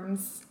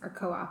terms are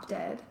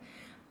co-opted.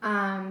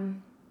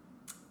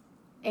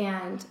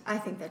 And I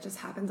think that just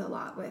happens a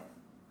lot with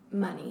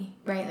money,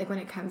 right? Like when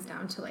it comes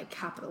down to like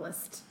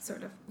capitalist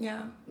sort of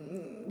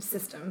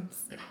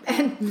systems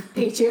and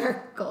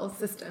patriarchal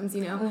systems,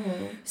 you know?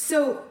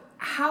 So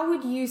how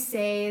would you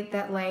say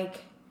that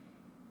like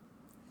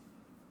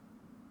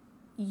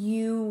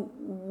you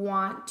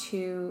want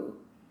to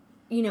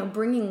you know,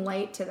 bringing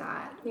light to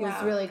that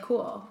was really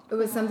cool. It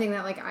was something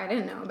that, like, I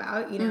didn't know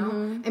about, you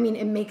know? I mean,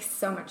 it makes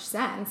so much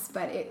sense,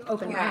 but it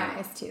opened my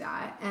eyes to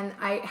that. And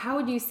how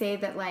would you say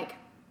that, like,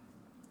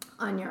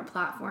 on your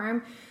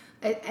platform,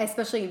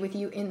 especially with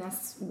you in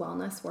this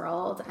wellness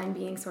world and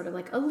being sort of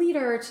like a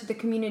leader to the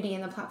community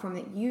and the platform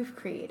that you've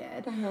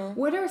created,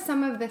 what are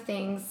some of the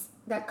things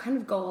that kind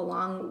of go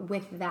along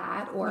with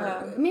that,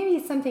 or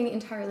maybe something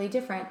entirely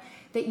different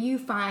that you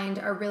find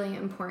are really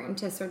important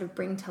to sort of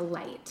bring to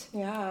light?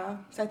 Yeah.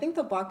 So I think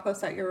the blog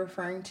post that you're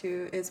referring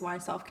to is why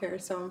self-care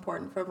is so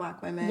important for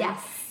Black women.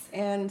 Yes.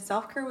 And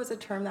self-care was a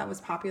term that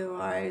was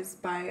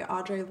popularized by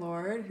Audre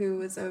Lorde, who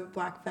was a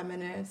Black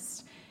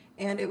feminist.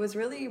 And it was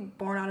really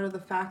born out of the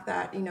fact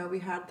that, you know, we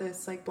had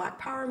this, like, Black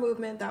power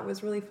movement that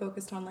was really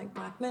focused on, like,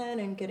 Black men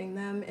and getting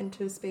them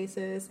into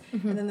spaces.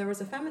 And then there was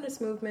a feminist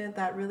movement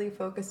that really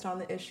focused on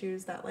the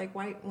issues that, like,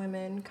 white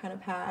women kind of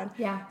had.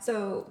 Yeah.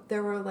 So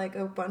there were, like,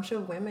 a bunch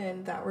of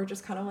women that were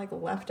just kind of, like,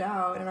 left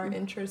out, and our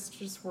interests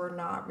just were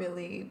not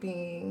really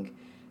being,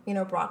 you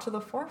know, brought to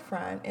the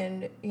forefront.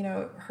 And, you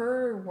know,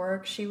 her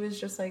work, she was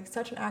just, like,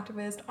 such an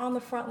activist on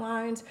the front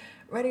lines,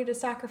 ready to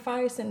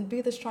sacrifice and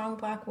be the strong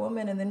Black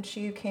woman. And then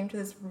she came to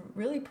this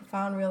really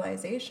profound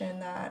realization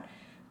that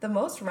the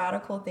most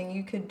radical thing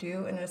you could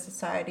do in a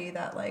society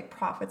that, like,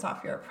 profits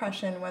off your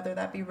oppression, whether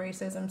that be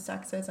racism,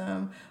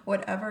 sexism,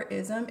 whatever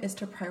ism, is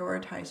to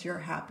prioritize your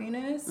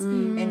happiness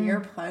and your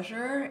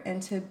pleasure,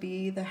 and to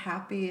be the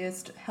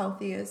happiest,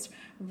 healthiest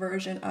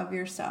version of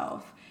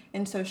yourself.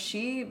 And so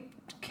she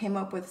came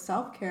up with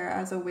self-care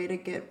as a way to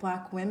get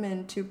Black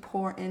women to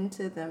pour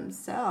into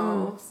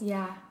themselves.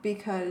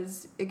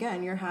 Because,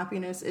 again, your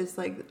happiness is,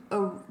 like,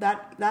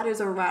 that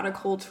is a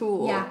radical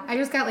tool. I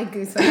just got, like,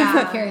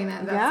 goosebumps hearing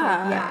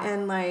that.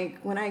 And, like,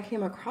 when I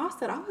came across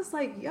that, I was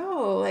like,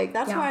 yo, like,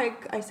 that's why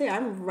I say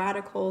I'm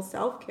radical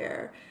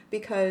self-care,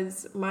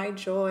 because my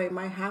joy,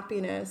 my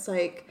happiness,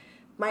 like,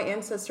 my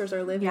ancestors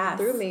are living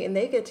through me, and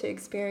they get to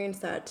experience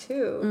that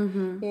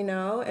too, you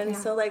know? And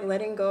so, like,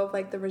 letting go of,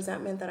 like, the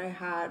resentment that I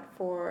had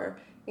for,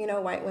 you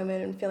know, white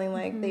women, and feeling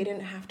like they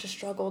didn't have to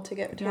struggle to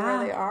get to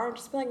where they are, and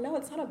just be like, no,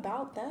 it's not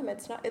about them.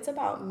 It's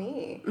about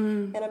me,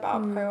 and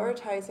about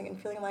prioritizing and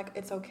feeling like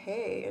it's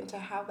okay, and to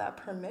have that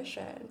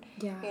permission.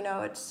 You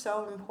know, it's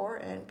so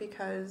important,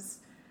 because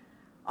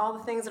all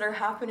the things that are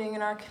happening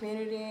in our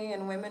community,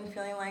 and women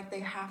feeling like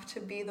they have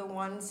to be the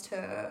ones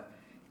to,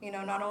 you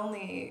know, not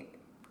only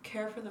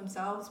care for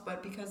themselves,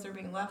 but because they're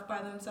being left by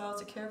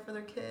themselves to care for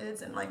their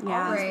kids, and, like,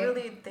 all these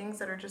really things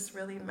that are just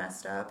really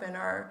messed up and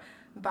are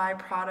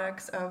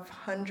byproducts of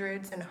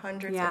hundreds and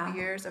hundreds of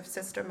years of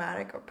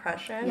systematic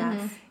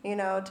oppression. You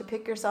know, to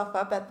pick yourself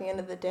up at the end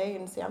of the day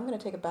and say, I'm going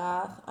to take a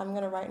bath, I'm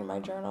going to write in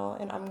my journal,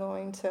 and I'm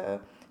going to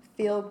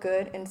feel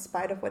good in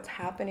spite of what's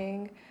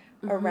happening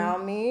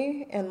around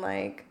me, and,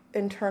 like,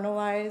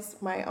 internalize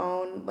my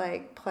own,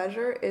 like,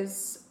 pleasure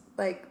is,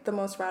 like, the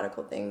most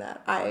radical thing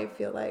that I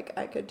feel like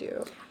I could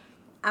do.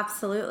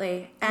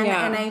 Absolutely.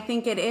 And I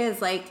think it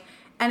is, like,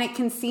 and it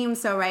can seem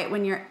so right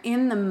when you're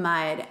in the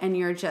mud and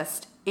you're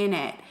just in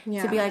it,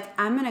 to be like,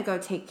 I'm going to go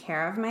take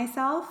care of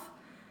myself.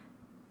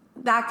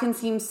 That can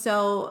seem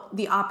so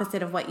the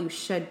opposite of what you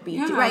should be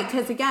doing, right?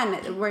 Because,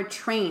 again, we're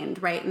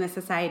trained, right, in the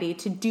society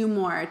to do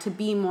more, to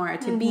be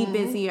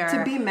busier.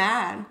 To be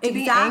mad, to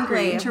be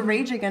angry, to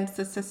rage against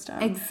the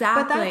system.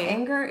 Exactly. But that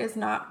anger is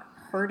not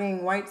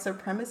hurting white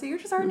supremacy. You're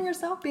just hurting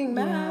yourself being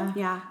mad.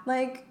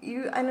 Like,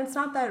 and it's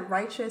not that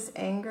righteous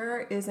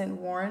anger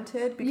isn't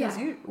warranted, because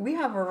we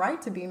have a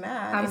right to be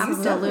mad.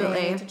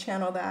 Absolutely. You need to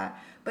channel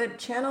that. But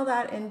channel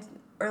that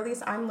or at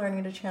least I'm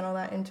learning to channel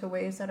that into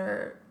ways that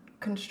are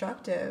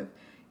constructive.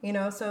 You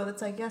know, so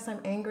it's like, yes, I'm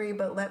angry,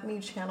 but let me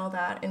channel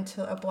that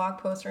into a blog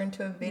post or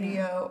into a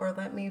video, or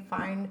let me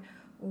find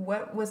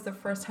what was the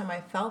first time I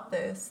felt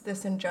this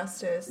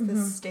injustice,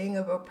 this sting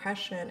of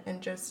oppression,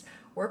 and just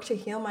work to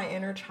heal my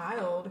inner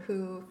child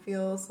who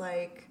feels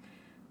like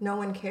no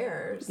one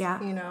cares.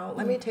 You know,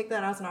 let me take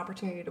that as an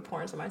opportunity to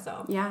pour into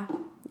myself.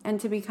 And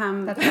to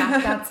become...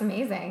 That's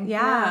amazing.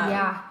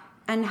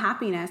 And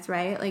happiness,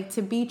 right? Like,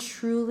 to be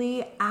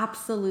truly,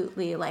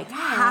 absolutely, like,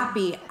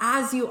 happy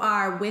as you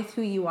are with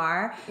who you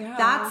are.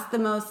 That's the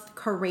most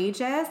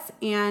courageous,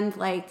 and,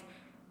 like,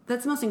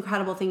 that's the most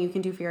incredible thing you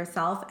can do for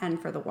yourself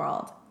and for the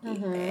world.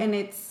 And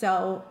it's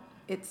so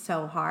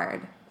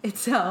hard. It's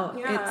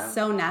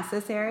so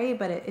necessary,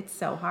 but it's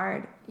so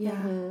hard.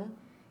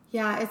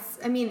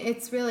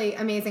 It's really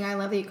amazing. I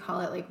love that you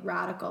call it, like,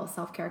 radical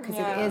self-care, because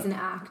it is an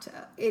act.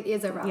 It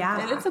is a radical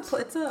act. It's a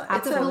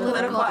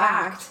political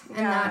act.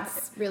 And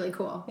that's really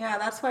cool.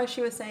 That's why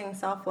she was saying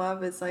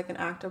self-love is like an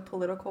act of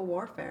political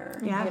warfare.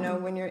 You know,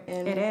 when you're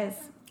in... It is.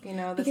 You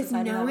know, because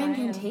no one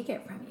can take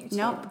it from you, too.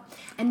 Nope.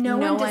 And no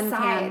one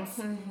decides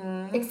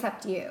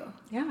except you.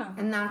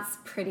 And that's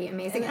pretty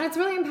amazing. And it's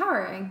really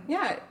empowering.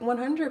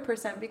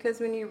 100%. Because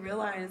when you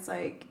realize,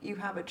 like, you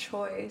have a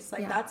choice,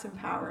 like, that's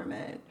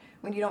empowerment.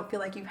 When you don't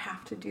feel like you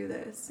have to do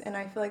this. And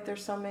I feel like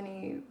there's so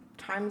many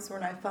times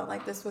when I felt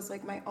like this was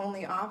like my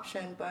only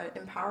option, but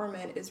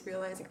empowerment is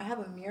realizing I have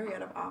a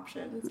myriad of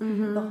options.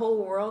 The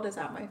whole world is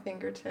at my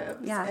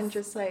fingertips. Yes. And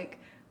just like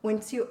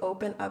once you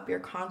open up your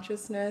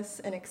consciousness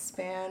and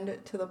expand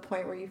to the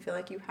point where you feel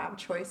like you have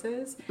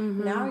choices,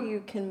 now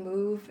you can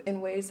move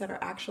in ways that are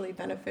actually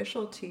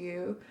beneficial to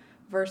you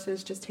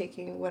versus just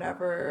taking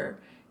whatever,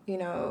 you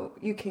know,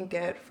 you can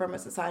get from a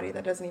society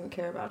that doesn't even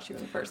care about you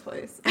in the first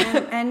place.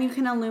 And you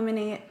can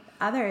illuminate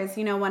others.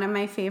 You know, one of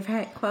my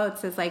favorite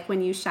quotes is like,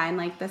 when you shine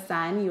like the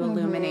sun, you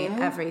illuminate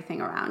everything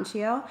around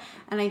you.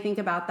 And I think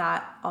about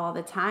that all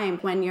the time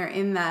when you're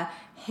in the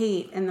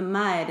hate and the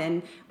mud,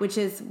 and which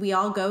is we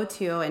all go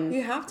to, and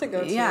You have to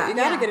go to. Yeah. You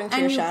got to get into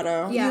And your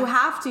shadow. You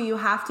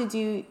have to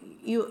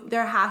do.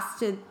 There has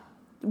to.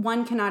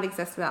 One cannot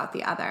exist without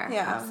the other.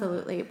 Yeah.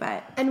 Absolutely.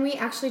 But And we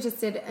actually just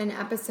did an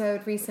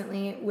episode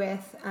recently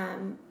with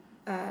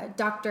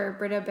Dr.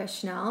 Britta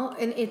Bushnell,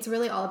 and it's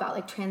really all about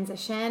like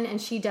transition,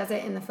 and she does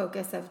it in the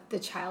focus of the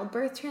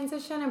childbirth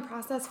transition and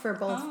process for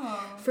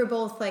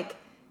both like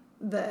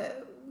the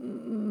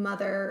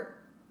mother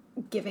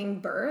giving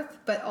birth,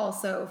 but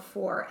also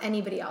for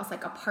anybody else,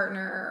 like a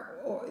partner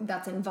or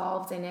that's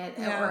involved in it,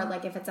 or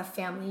like if it's a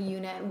family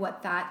unit,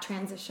 what that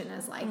transition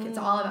is like. It's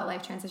all about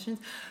life transitions.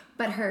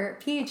 But her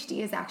PhD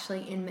is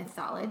actually in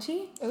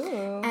mythology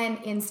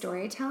and in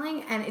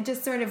storytelling, and it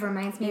just sort of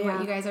reminds me of what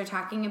you guys are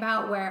talking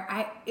about, where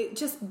it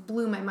just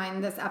blew my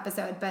mind this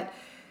episode, but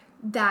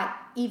that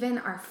even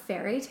our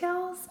fairy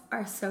tales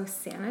are so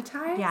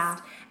sanitized. Yeah.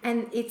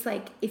 And it's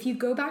like, if you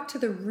go back to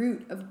the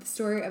root of the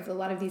story of a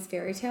lot of these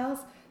fairy tales,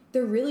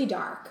 they're really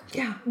dark.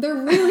 Yeah. They're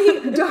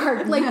really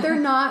dark. Like, they're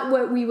not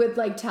what we would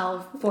like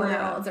tell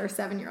 4-year-olds or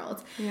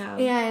 7-year-olds.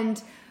 Yeah.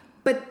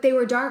 But they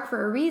were dark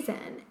for a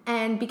reason.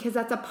 And because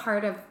that's a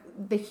part of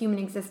the human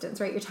existence,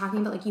 right? You're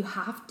talking about like, you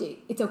have to,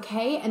 it's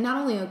okay. And not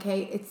only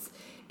okay,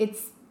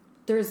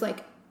 there's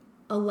like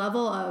a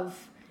level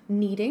of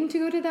needing to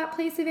go to that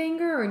place of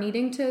anger, or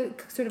needing to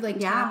sort of like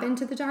tap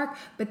into the dark,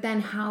 but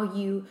then how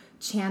you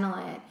channel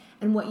it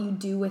and what you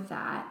do with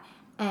that,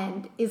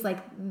 and is like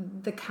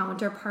the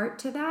counterpart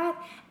to that.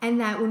 And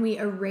that when we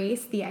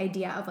erase the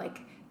idea of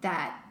like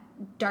that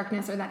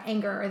darkness or that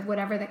anger or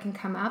whatever that can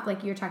come up,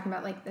 like you're talking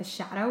about like the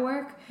shadow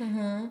work,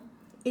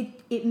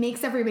 it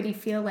makes everybody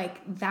feel like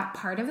that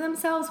part of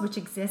themselves, which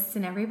exists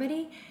in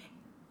everybody,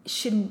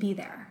 shouldn't be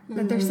there,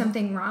 that there's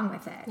something wrong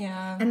with it.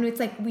 And it's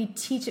like we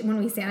teach it when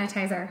we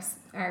sanitize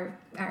our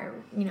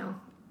you know,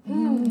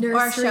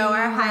 or show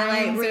our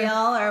highlight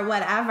reel or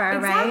whatever,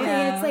 exactly.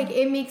 right? It's like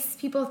it makes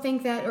people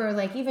think that, or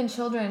like even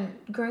children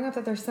growing up,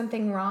 that there's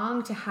something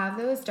wrong to have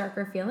those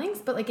darker feelings,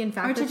 but like in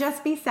fact, or to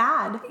just be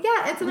sad.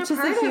 Yeah, it's which a is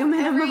part a human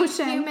of every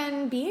emotion.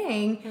 human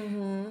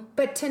being.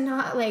 But to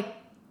not like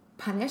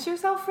punish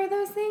yourself for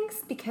those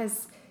things,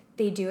 because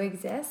they do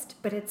exist,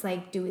 but it's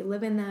like, do we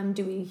live in them?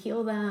 Do we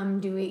heal them?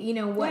 Do we, you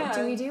know, what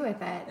do we do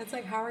with it? It's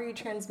like, how are you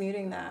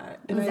transmuting that?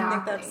 And Exactly. I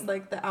think that's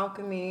like the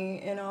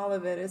alchemy in all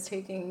of it, is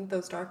taking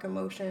those dark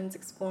emotions,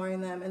 exploring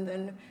them, and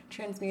then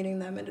transmuting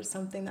them into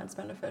something that's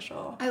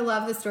beneficial. I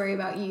love the story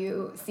about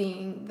you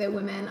seeing the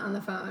women on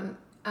the phone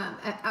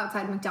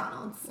outside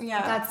McDonald's.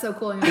 Yeah. That's so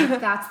cool. And you're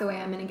like, that's the way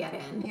I'm going to get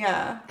in.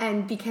 Yeah.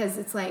 And because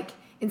it's like,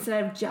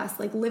 instead of just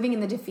like living in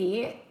the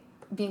defeat,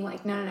 being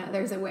like, no,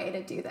 there's a way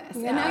to do this.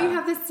 Yeah. And now you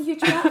have this huge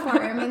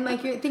platform. And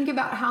like, you think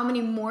about how many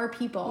more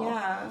people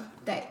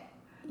that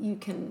you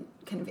can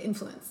kind of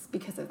influence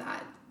because of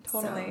that.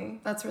 Totally. So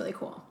that's really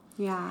cool.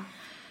 Yeah.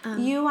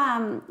 You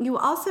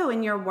also,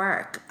 in your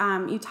work,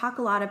 you talk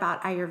a lot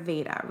about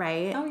Ayurveda,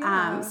 right? Oh,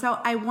 yeah. So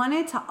I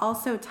wanted to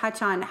also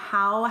touch on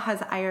how has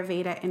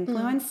Ayurveda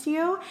influenced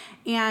you,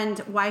 and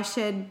why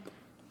should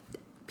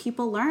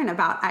people learn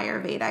about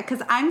Ayurveda?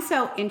 Because I'm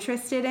so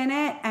interested in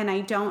it, and I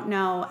don't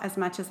know as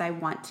much as I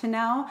want to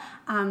know.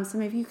 So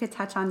maybe you could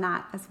touch on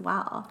that as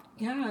well.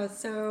 Yeah,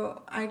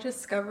 so I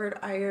discovered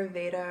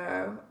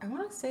Ayurveda, I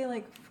want to say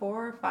like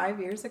 4 or 5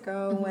 years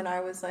ago, when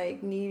I was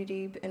like knee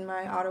deep in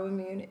my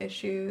autoimmune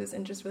issues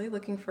and just really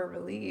looking for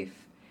relief.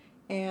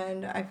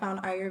 And I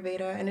found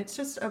Ayurveda, and it's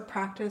just a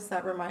practice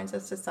that reminds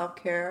us to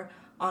self-care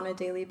on a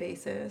daily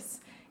basis.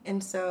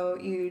 And so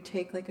you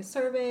take like a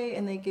survey,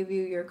 and they give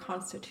you your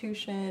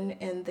constitution,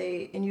 and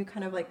you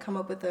kind of like come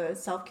up with a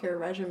self-care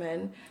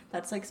regimen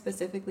that's like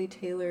specifically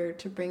tailored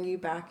to bring you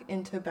back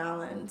into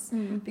balance.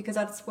 Because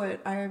that's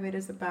what Ayurveda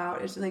is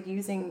about. It's like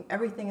using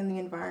everything in the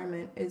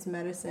environment is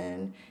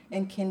medicine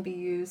and can be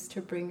used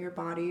to bring your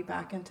body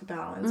back into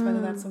balance, whether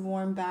that's a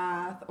warm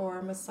bath or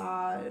a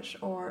massage,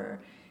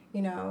 or,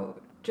 you know,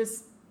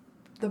 just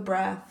the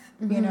breath,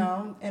 you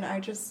know. And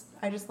I just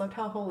loved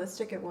how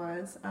holistic it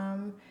was.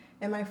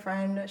 And my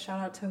friend, shout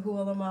out to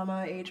Huala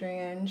Mama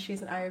Adrienne,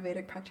 she's an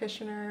Ayurvedic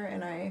practitioner,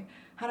 and I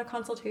had a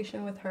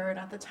consultation with her, and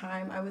at the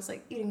time I was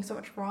like eating so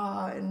much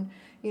raw and,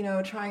 you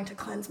know, trying to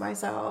cleanse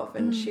myself,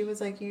 and she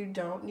was like, you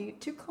don't need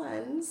to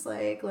cleanse,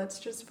 like let's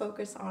just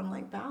focus on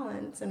like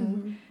balance,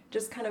 and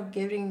just kind of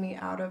getting me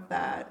out of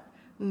that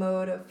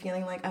mode of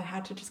feeling like I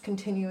had to just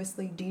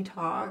continuously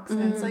detox.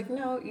 And it's like,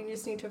 no, you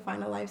just need to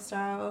find a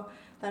lifestyle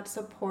that's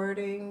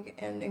supporting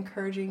and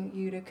encouraging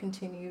you to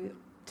continue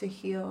to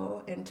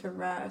heal and to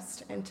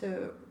rest and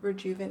to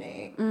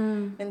rejuvenate.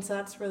 And so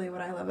that's really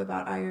what I love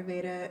about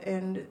Ayurveda.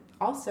 And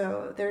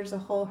also there's a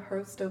whole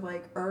host of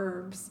like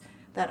herbs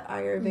that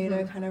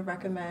Ayurveda kind of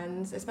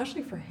recommends,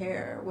 especially for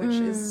hair, which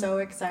is so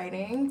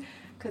exciting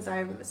because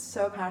I'm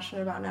so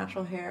passionate about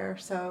natural hair.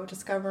 So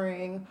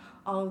discovering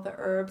all of the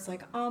herbs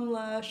like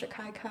amla,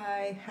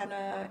 shikaikai,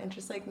 henna, and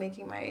just like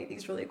making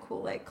these really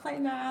cool like clay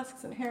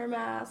masks and hair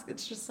masks.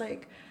 It's just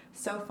like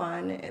so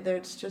fun.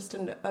 There's just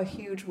a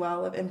huge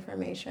well of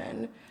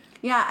information.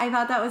 Yeah, I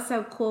thought that was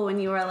so cool when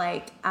you were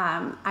like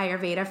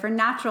Ayurveda for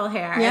natural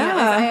hair.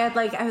 Yeah. And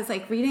I was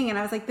like reading and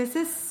I was like, this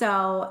is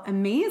so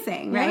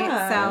amazing, right?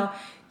 Yeah. So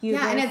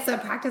and it's a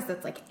practice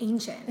that's like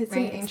ancient, it's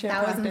right? an ancient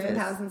thousands practice. and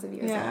thousands of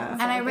years old. So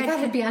and I read that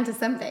had to be onto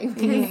something.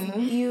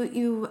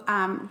 You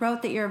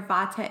wrote that your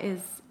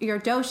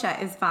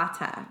dosha is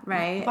vata,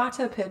 right?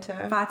 Vata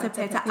pitta. Vata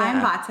pitta. Yeah.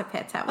 I'm vata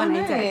pitta when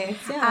I did.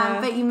 Nice.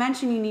 Yeah. But you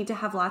mentioned you need to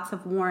have lots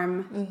of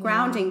warm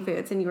grounding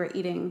foods, and you were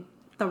eating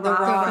the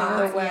raw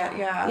foods. The wet,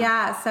 yeah.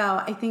 Yeah,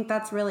 so I think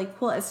that's really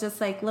cool. It's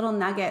just like little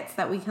nuggets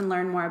that we can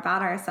learn more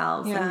about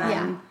ourselves.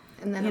 Yeah.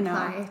 And then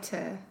apply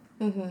to...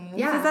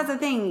 Because that's the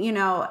thing,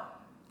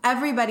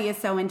 everybody is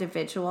so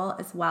individual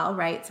as well,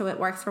 right? So it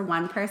works for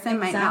one person,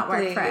 might not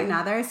work for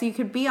another. So you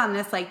could be on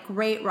this like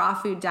great raw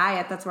food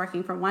diet that's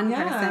working for one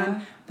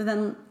person, but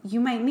then you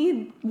might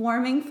need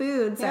warming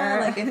foods. Yeah,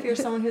 like if you're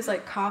someone who's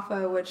like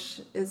kapha, which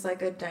is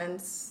like a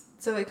dense,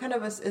 so it kind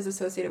of is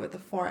associated with the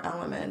 4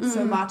 elements.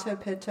 So vata,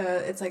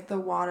 pitta, it's like the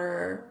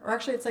water, or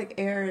actually it's like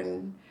air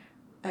and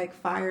like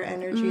fire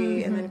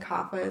energy, and then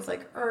kapha is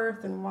like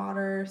earth and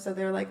water, so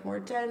they're like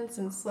more dense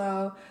and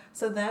slow.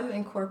 So them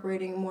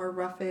incorporating more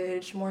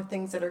roughage, more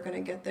things that are going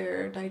to get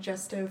their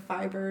digestive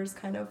fibers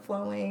kind of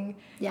flowing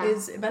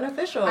is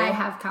beneficial. I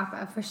have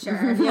kapha for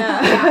sure.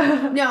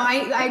 No,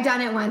 I've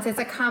done it once. It's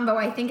a combo.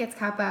 I think it's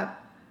kapha,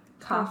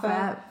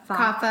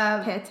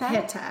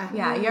 pitta.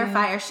 Yeah, you're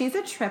fire. She's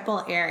a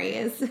triple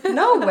Aries.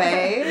 No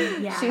way.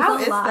 Yeah, she's a lot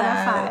of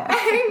fire.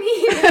 I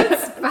mean,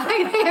 it's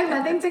fine. I have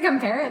nothing to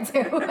compare it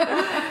to.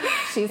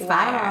 She's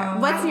fire.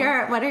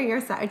 What are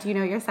your signs? Do you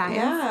know your signs?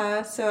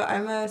 Yeah, so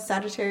I'm a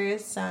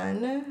Sagittarius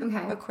sun,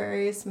 Okay.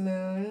 Aquarius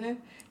moon,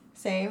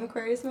 same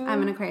Aquarius moon.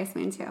 I'm an Aquarius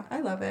moon too.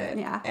 I love it.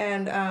 Yeah.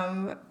 And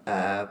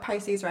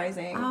Pisces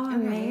rising. Oh,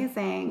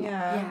 amazing.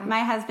 Yeah.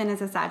 My husband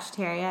is a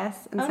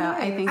Sagittarius, and so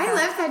nice. I think I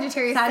love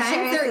Sagittarius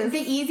signs. They're is the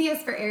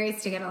easiest for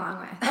Aries to get along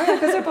with. Oh, yeah,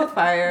 because they're both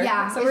fire.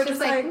 Yeah, so it's we're just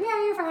like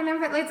yeah, you're fine. I'm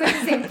fine. Like, it's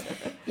the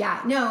same.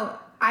 Yeah, no,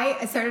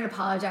 I started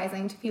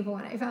apologizing to people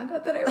when I found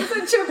out that I was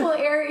a triple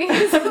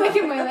Aries. Like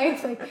in my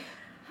life, like,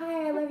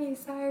 hi, I love you.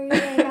 Sorry,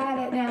 I got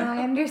it now.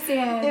 I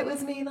understand. it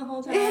was me the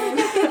whole time.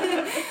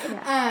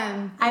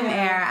 I'm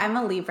air. I'm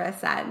a Libra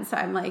sun, so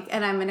I'm like,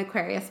 and I'm an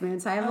Aquarius moon,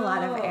 so I have a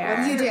lot of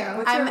air. You do.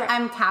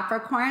 I'm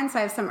Capricorn, so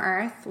I have some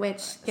Earth,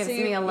 which gives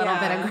me a little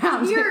bit of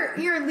ground.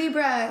 You're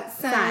Libra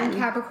sun,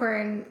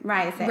 Capricorn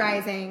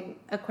rising,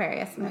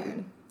 Aquarius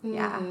moon.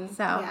 Yeah,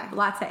 so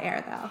lots of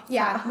air though.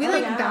 Yeah, we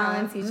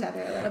balance each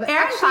other a little bit.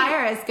 Air and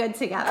fire is good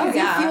together.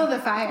 You fuel the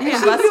fire.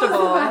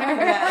 Combustible.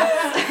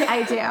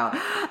 I do.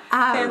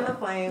 Fan the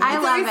flames. I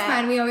It's love always it.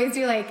 fun. We always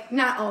do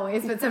not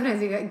always, but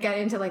sometimes we get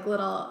into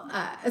little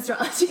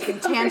astrology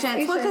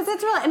Tangents. Well, because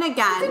it's real. And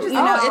again,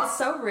 it's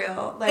so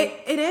real.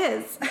 Like it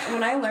is.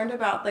 When I learned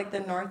about the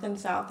north and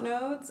south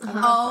nodes.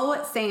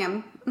 Oh,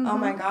 same. Mm-hmm. Oh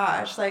my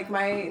gosh!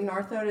 My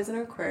north node is in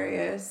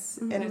Aquarius,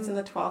 and it's in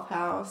the 12th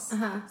house.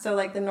 So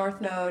the north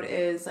node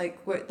is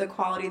what the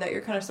quality that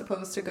you're kind of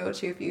supposed to go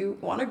to if you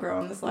want to grow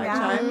in this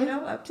lifetime.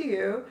 Up to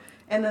you.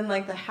 And then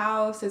the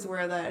house is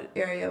where that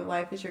area of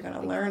life is you're going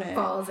to learn it.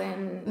 Falls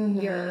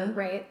in your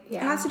right.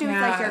 Yeah, it has to do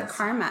with your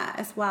karma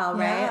as well,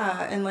 right?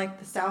 Yeah, and the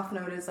south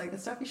node is the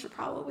stuff you should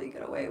probably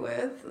get away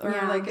with or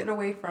get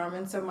away from.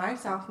 And so my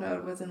south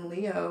node was in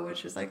Leo,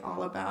 which is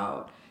all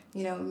about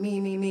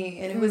me,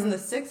 and it was in the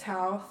 6th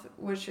house,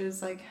 which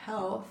is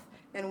health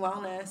and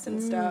wellness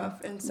and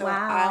stuff. And so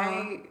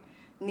I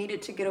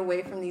needed to get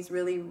away from these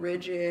really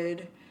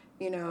rigid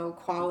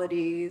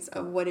qualities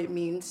of what it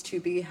means to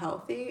be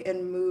healthy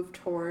and move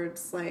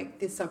towards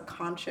the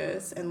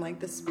subconscious and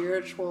the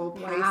spiritual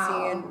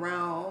Piscean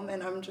realm.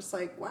 And I'm just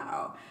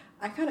wow,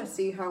 I kind of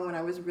see how when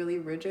I was really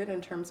rigid in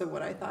terms of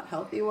what I thought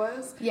healthy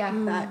was,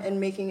 that and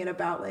making it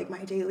about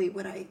my daily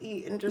what I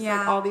eat and just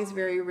all these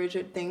very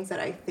rigid things that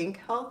I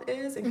think health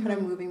is, and kind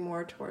of moving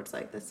more towards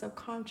the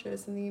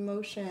subconscious and the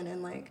emotion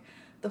and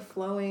the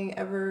flowing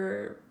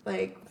ever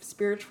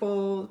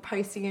spiritual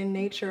Piscean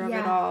nature of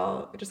it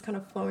all, just kind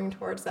of flowing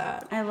towards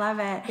that. I love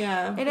it.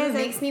 Yeah. It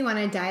makes me want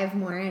to dive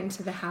more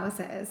into the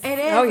houses. It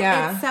is. Oh,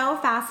 yeah. It's so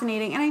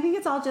fascinating. And I think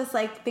it's all just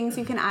things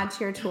you can add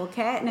to your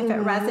toolkit. And if it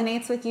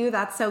resonates with you,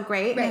 that's so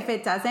great. Right. And if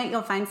it doesn't,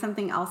 you'll find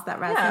something else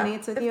that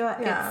resonates with you.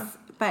 Yeah.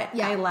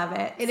 I love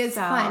it. It is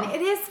fun.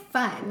 It is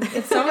fun.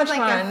 It's so much a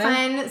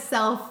fun.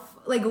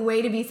 fun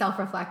way to be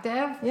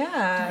self-reflective.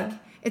 Yeah.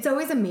 it's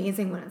always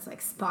amazing when it's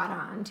like spot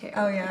on too.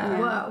 Oh yeah.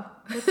 Whoa.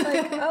 It's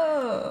like,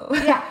 oh.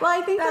 Yeah. Well,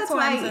 I think that's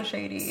why I'm so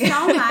shady.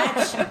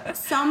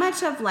 So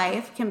much of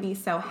life can be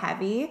so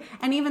heavy,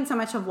 and even so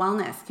much of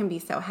wellness can be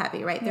so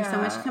heavy, right? There's so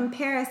much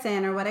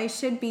comparison, or what I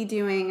should be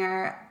doing,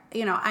 or,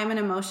 you know, I'm an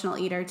emotional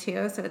eater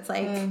too. So it's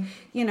like,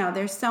 you know,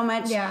 there's so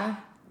much. Yeah.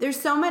 There's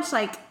so much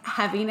like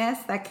heaviness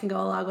that can go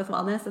along with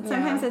wellness, and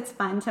sometimes it's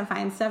fun to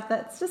find stuff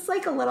that's just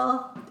like a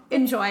little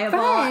enjoyable,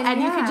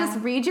 and you can just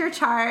read your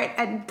chart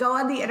and go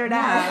on the internet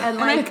and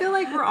like. And I feel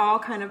like we're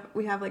all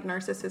we have like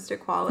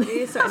narcissistic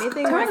qualities, so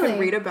anything I can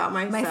read about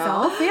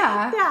myself,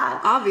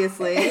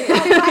 obviously.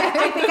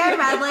 I think I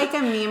read like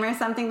a meme or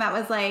something that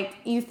was like,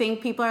 you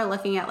think people are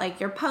looking at like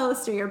your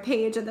post or your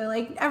page, and they're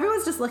like,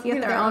 everyone's just looking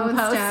at their own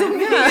posts.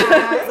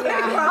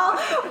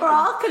 We're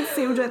all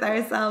consumed with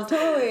ourselves.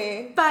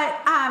 Totally. But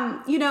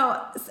you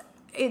know,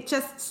 it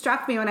just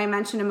struck me when I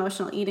mentioned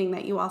emotional eating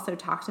that you also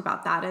talked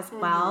about that as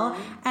well.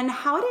 And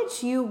how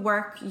did you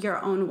work your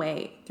own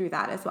way through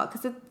that as well?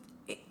 Because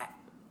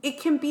it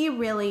can be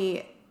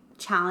really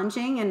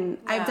challenging, and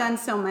I've done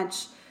so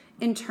much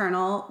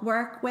internal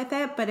work with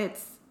it, but it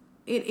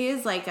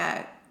is like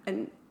a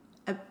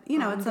you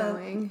know, it's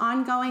an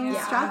ongoing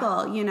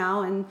struggle, you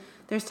know, and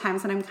there's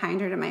times when I'm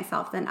kinder to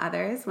myself than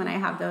others when I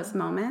have those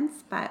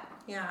moments, but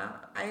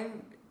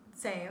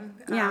same.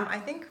 Yeah. I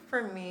think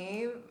for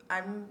me,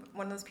 I'm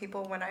one of those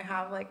people when I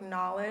have like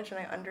knowledge and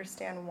I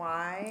understand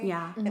why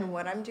and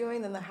what I'm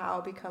doing, then the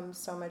how becomes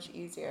so much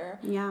easier.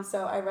 Yeah.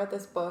 So I read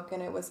this book,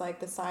 and it was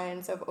like The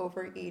Science of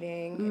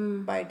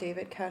Overeating by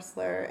David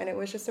Kessler, and it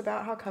was just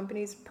about how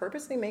companies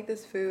purposely make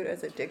this food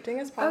as addicting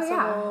as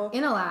possible.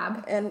 In a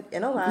lab. And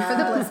in a lab.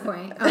 For the bliss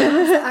point.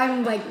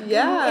 I'm like,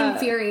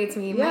 infuriates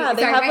me. Yeah,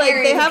 they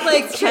have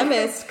like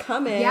chemists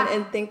come in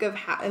and think of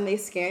how, and they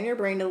scan your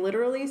brain to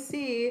literally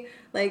see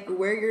like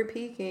where you're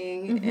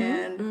peaking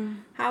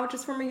and how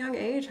just from a young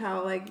age,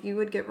 how like you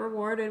would get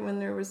rewarded when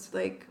there was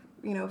like,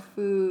 you know,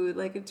 food,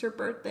 like it's your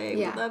birthday,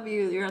 we love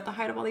you, you're at the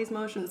height of all these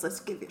emotions, let's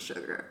give you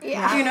sugar. You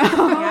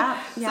know?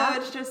 So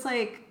it's just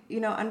like,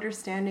 you know,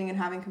 understanding and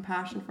having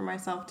compassion for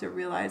myself to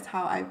realize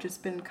how I've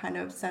just been kind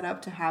of set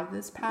up to have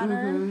this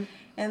pattern.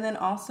 And then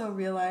also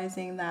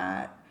realizing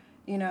that,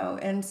 you know,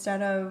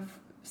 instead of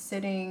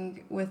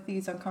sitting with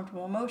these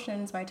uncomfortable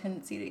emotions, my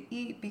tendency to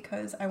eat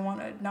because I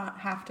want to not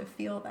have to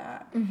feel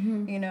that,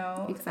 you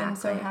know? Exactly. And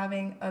so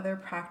having other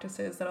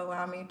practices that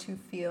allow me to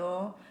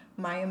feel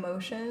my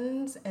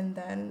emotions, and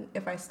then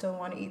if I still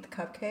want to eat the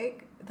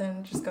cupcake,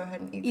 then just go ahead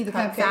and eat the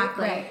cupcake.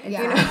 Exactly.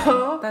 You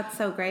know? That's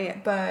so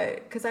great.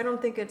 But because I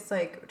don't think it's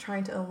like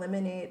trying to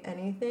eliminate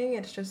anything,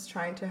 it's just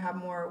trying to have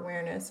more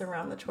awareness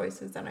around the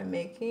choices that I'm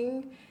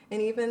making.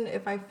 And even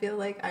if I feel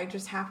like I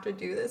just have to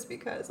do this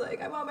because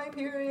like I'm on my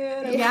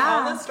period and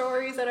all the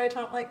stories that I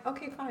tell, like,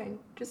 okay, fine,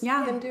 just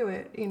then do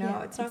it. You know,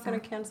 it's not going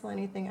to cancel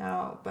anything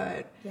out,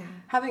 but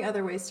having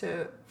other ways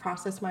to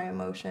process my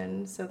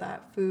emotions so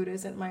that food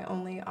isn't my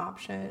only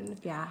option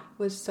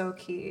was so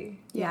key.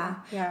 Yeah,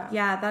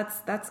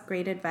 that's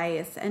great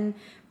advice. And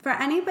for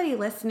anybody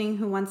listening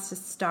who wants to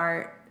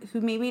start,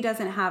 who maybe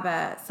doesn't have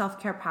a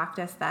self-care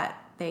practice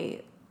that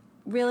they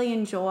really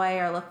enjoy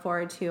or look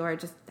forward to, or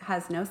just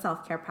has no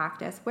self-care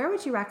practice, where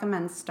would you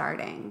recommend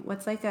starting?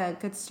 What's like a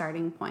good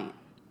starting point?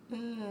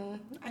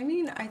 I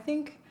mean, I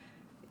think,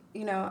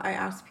 you know, I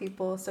ask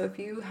people, so if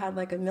you had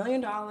like $1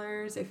 million,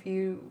 if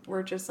you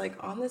were just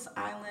like on this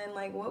island,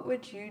 like what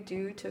would you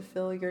do to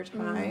fill your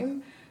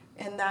time?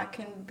 And that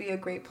can be a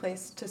great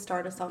place to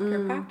start a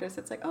self-care practice.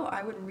 It's like, oh,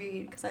 I would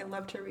read because I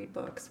love to read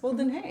books. Well,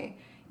 then, hey,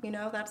 you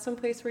know, that's some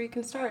place where you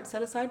can start.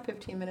 Set aside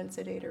 15 minutes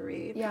a day to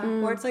read.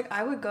 Or it's like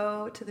I would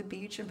go to the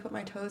beach and put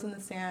my toes in the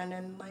sand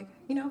and like,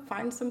 you know,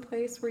 find some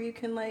place where you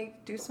can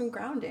like do some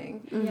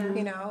grounding.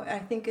 You know, I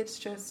think it's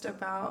just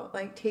about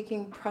like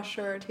taking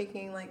pressure,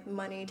 taking like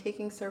money,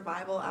 taking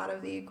survival out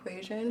of the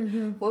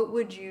equation. What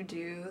would you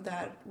do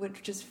that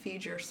would just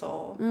feed your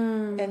soul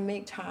and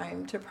make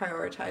time to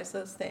prioritize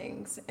those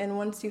things? And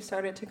once you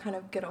started to kind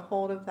of get a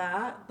hold of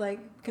that,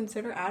 like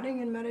consider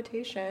adding in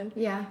meditation.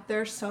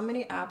 There are so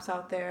many apps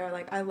out there.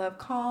 Like I love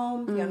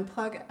Calm, the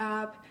Unplug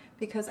app,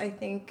 because I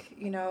think,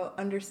 you know,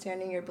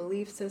 understanding your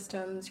belief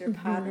systems, your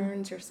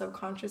patterns, your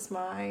subconscious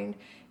mind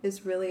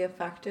is really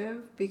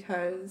effective,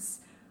 because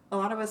a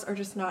lot of us are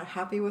just not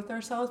happy with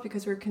ourselves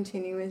because we're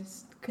continuing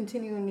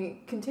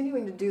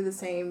to do the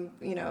same,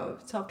 you know,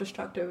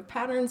 self-destructive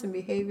patterns and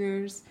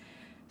behaviors.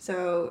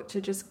 So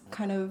to just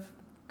kind of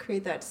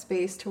create that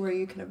space to where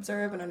you can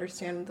observe and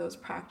understand those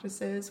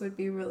practices would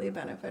be really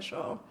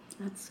beneficial.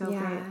 That's so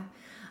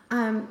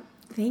great.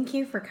 Thank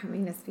you for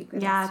coming to speak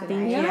with us today.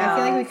 Thank you. I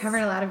feel like we covered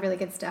a lot of really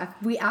good stuff.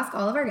 We ask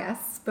all of our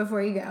guests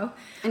before you go.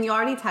 And you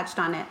already touched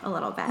on it a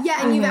little bit.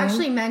 Yeah, and you've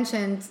actually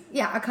mentioned,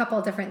 a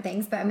couple different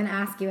things, but I'm going to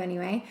ask you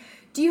anyway.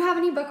 Do you have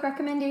any book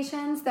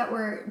recommendations that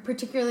were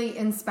particularly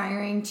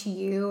inspiring to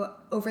you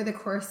over the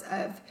course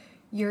of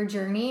your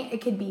journey? It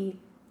could be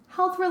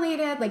health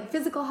related, like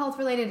physical health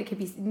related. It could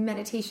be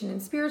meditation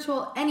and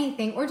spiritual,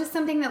 anything, or just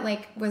something that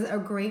like was a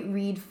great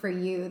read for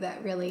you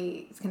that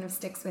really kind of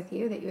sticks with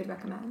you that you would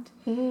recommend?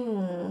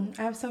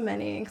 I have so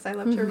many because I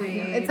love to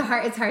read. It's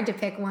hard to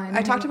pick one.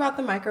 I talked about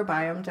the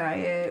microbiome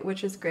diet,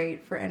 which is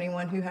great for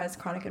anyone who has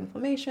chronic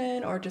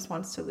inflammation or just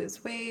wants to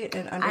lose weight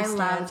and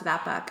understand. I loved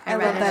that book. I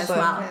read it as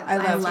well. I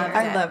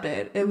loved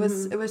it. It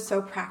was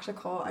so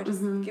practical. I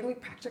just give me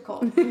practical.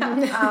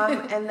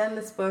 And then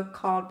this book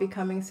called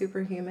Becoming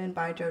Superhuman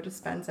by Joe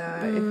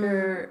Dispenza. If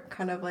you're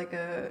kind of like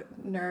a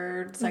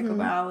nerd,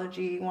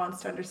 psychobiology,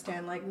 wants to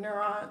understand like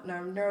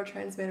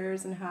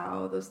neurotransmitters and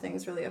how those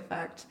things really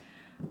affect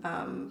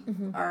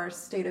our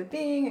state of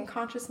being and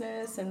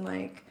consciousness and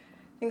like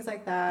things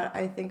like that,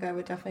 I think I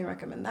would definitely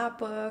recommend that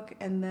book.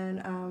 And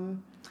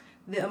then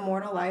The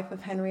Immortal Life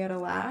of Henrietta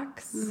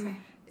Lacks.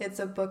 It's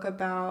a book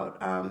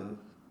about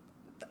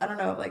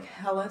like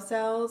HeLa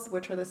cells,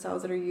 which are the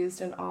cells that are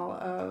used in all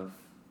of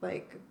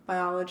like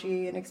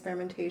biology and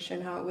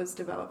experimentation, how it was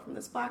developed from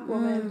this Black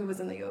woman who was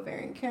in the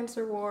ovarian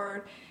cancer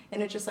ward,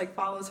 and it just like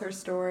follows her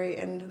story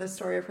and the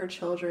story of her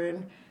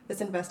children. This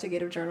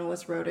investigative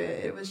journalist wrote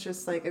it. It was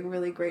just like a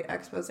really great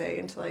expose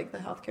into like the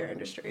healthcare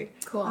industry.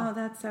 Cool. Oh,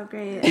 that's so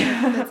great.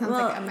 That sounds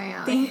like up my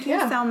alley. Thank you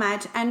so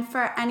much. And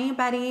for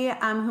anybody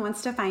who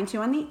wants to find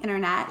you on the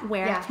internet,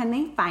 where can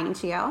they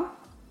find you?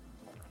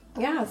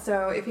 Yeah,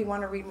 so if you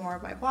want to read more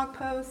of my blog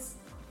posts,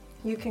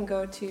 you can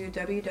go to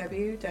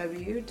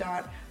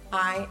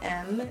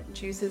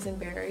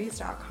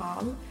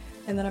www.imjuicesandberries.com.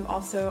 And then I'm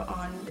also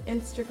on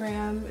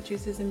Instagram,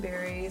 Juices and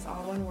Berries,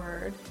 all one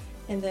word.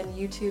 And then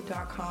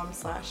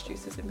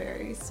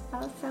youtube.com/juicesandberries.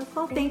 That was so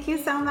cool. Thank you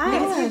so much.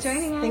 Thanks for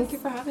joining us. Thank you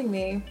for having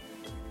me.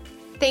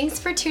 Thanks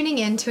for tuning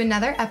in to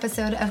another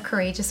episode of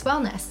Courageous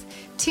Wellness.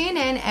 Tune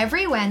in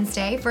every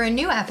Wednesday for a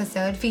new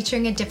episode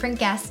featuring a different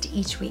guest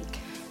each week.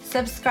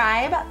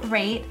 Subscribe,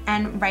 rate,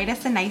 and write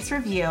us a nice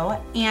review.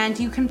 And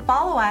you can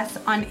follow us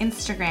on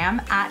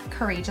Instagram at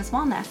Courageous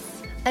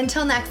Wellness.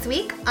 Until next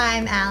week,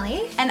 I'm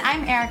Allie. And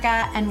I'm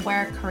Erica, and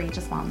we're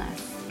Courageous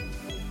Wellness.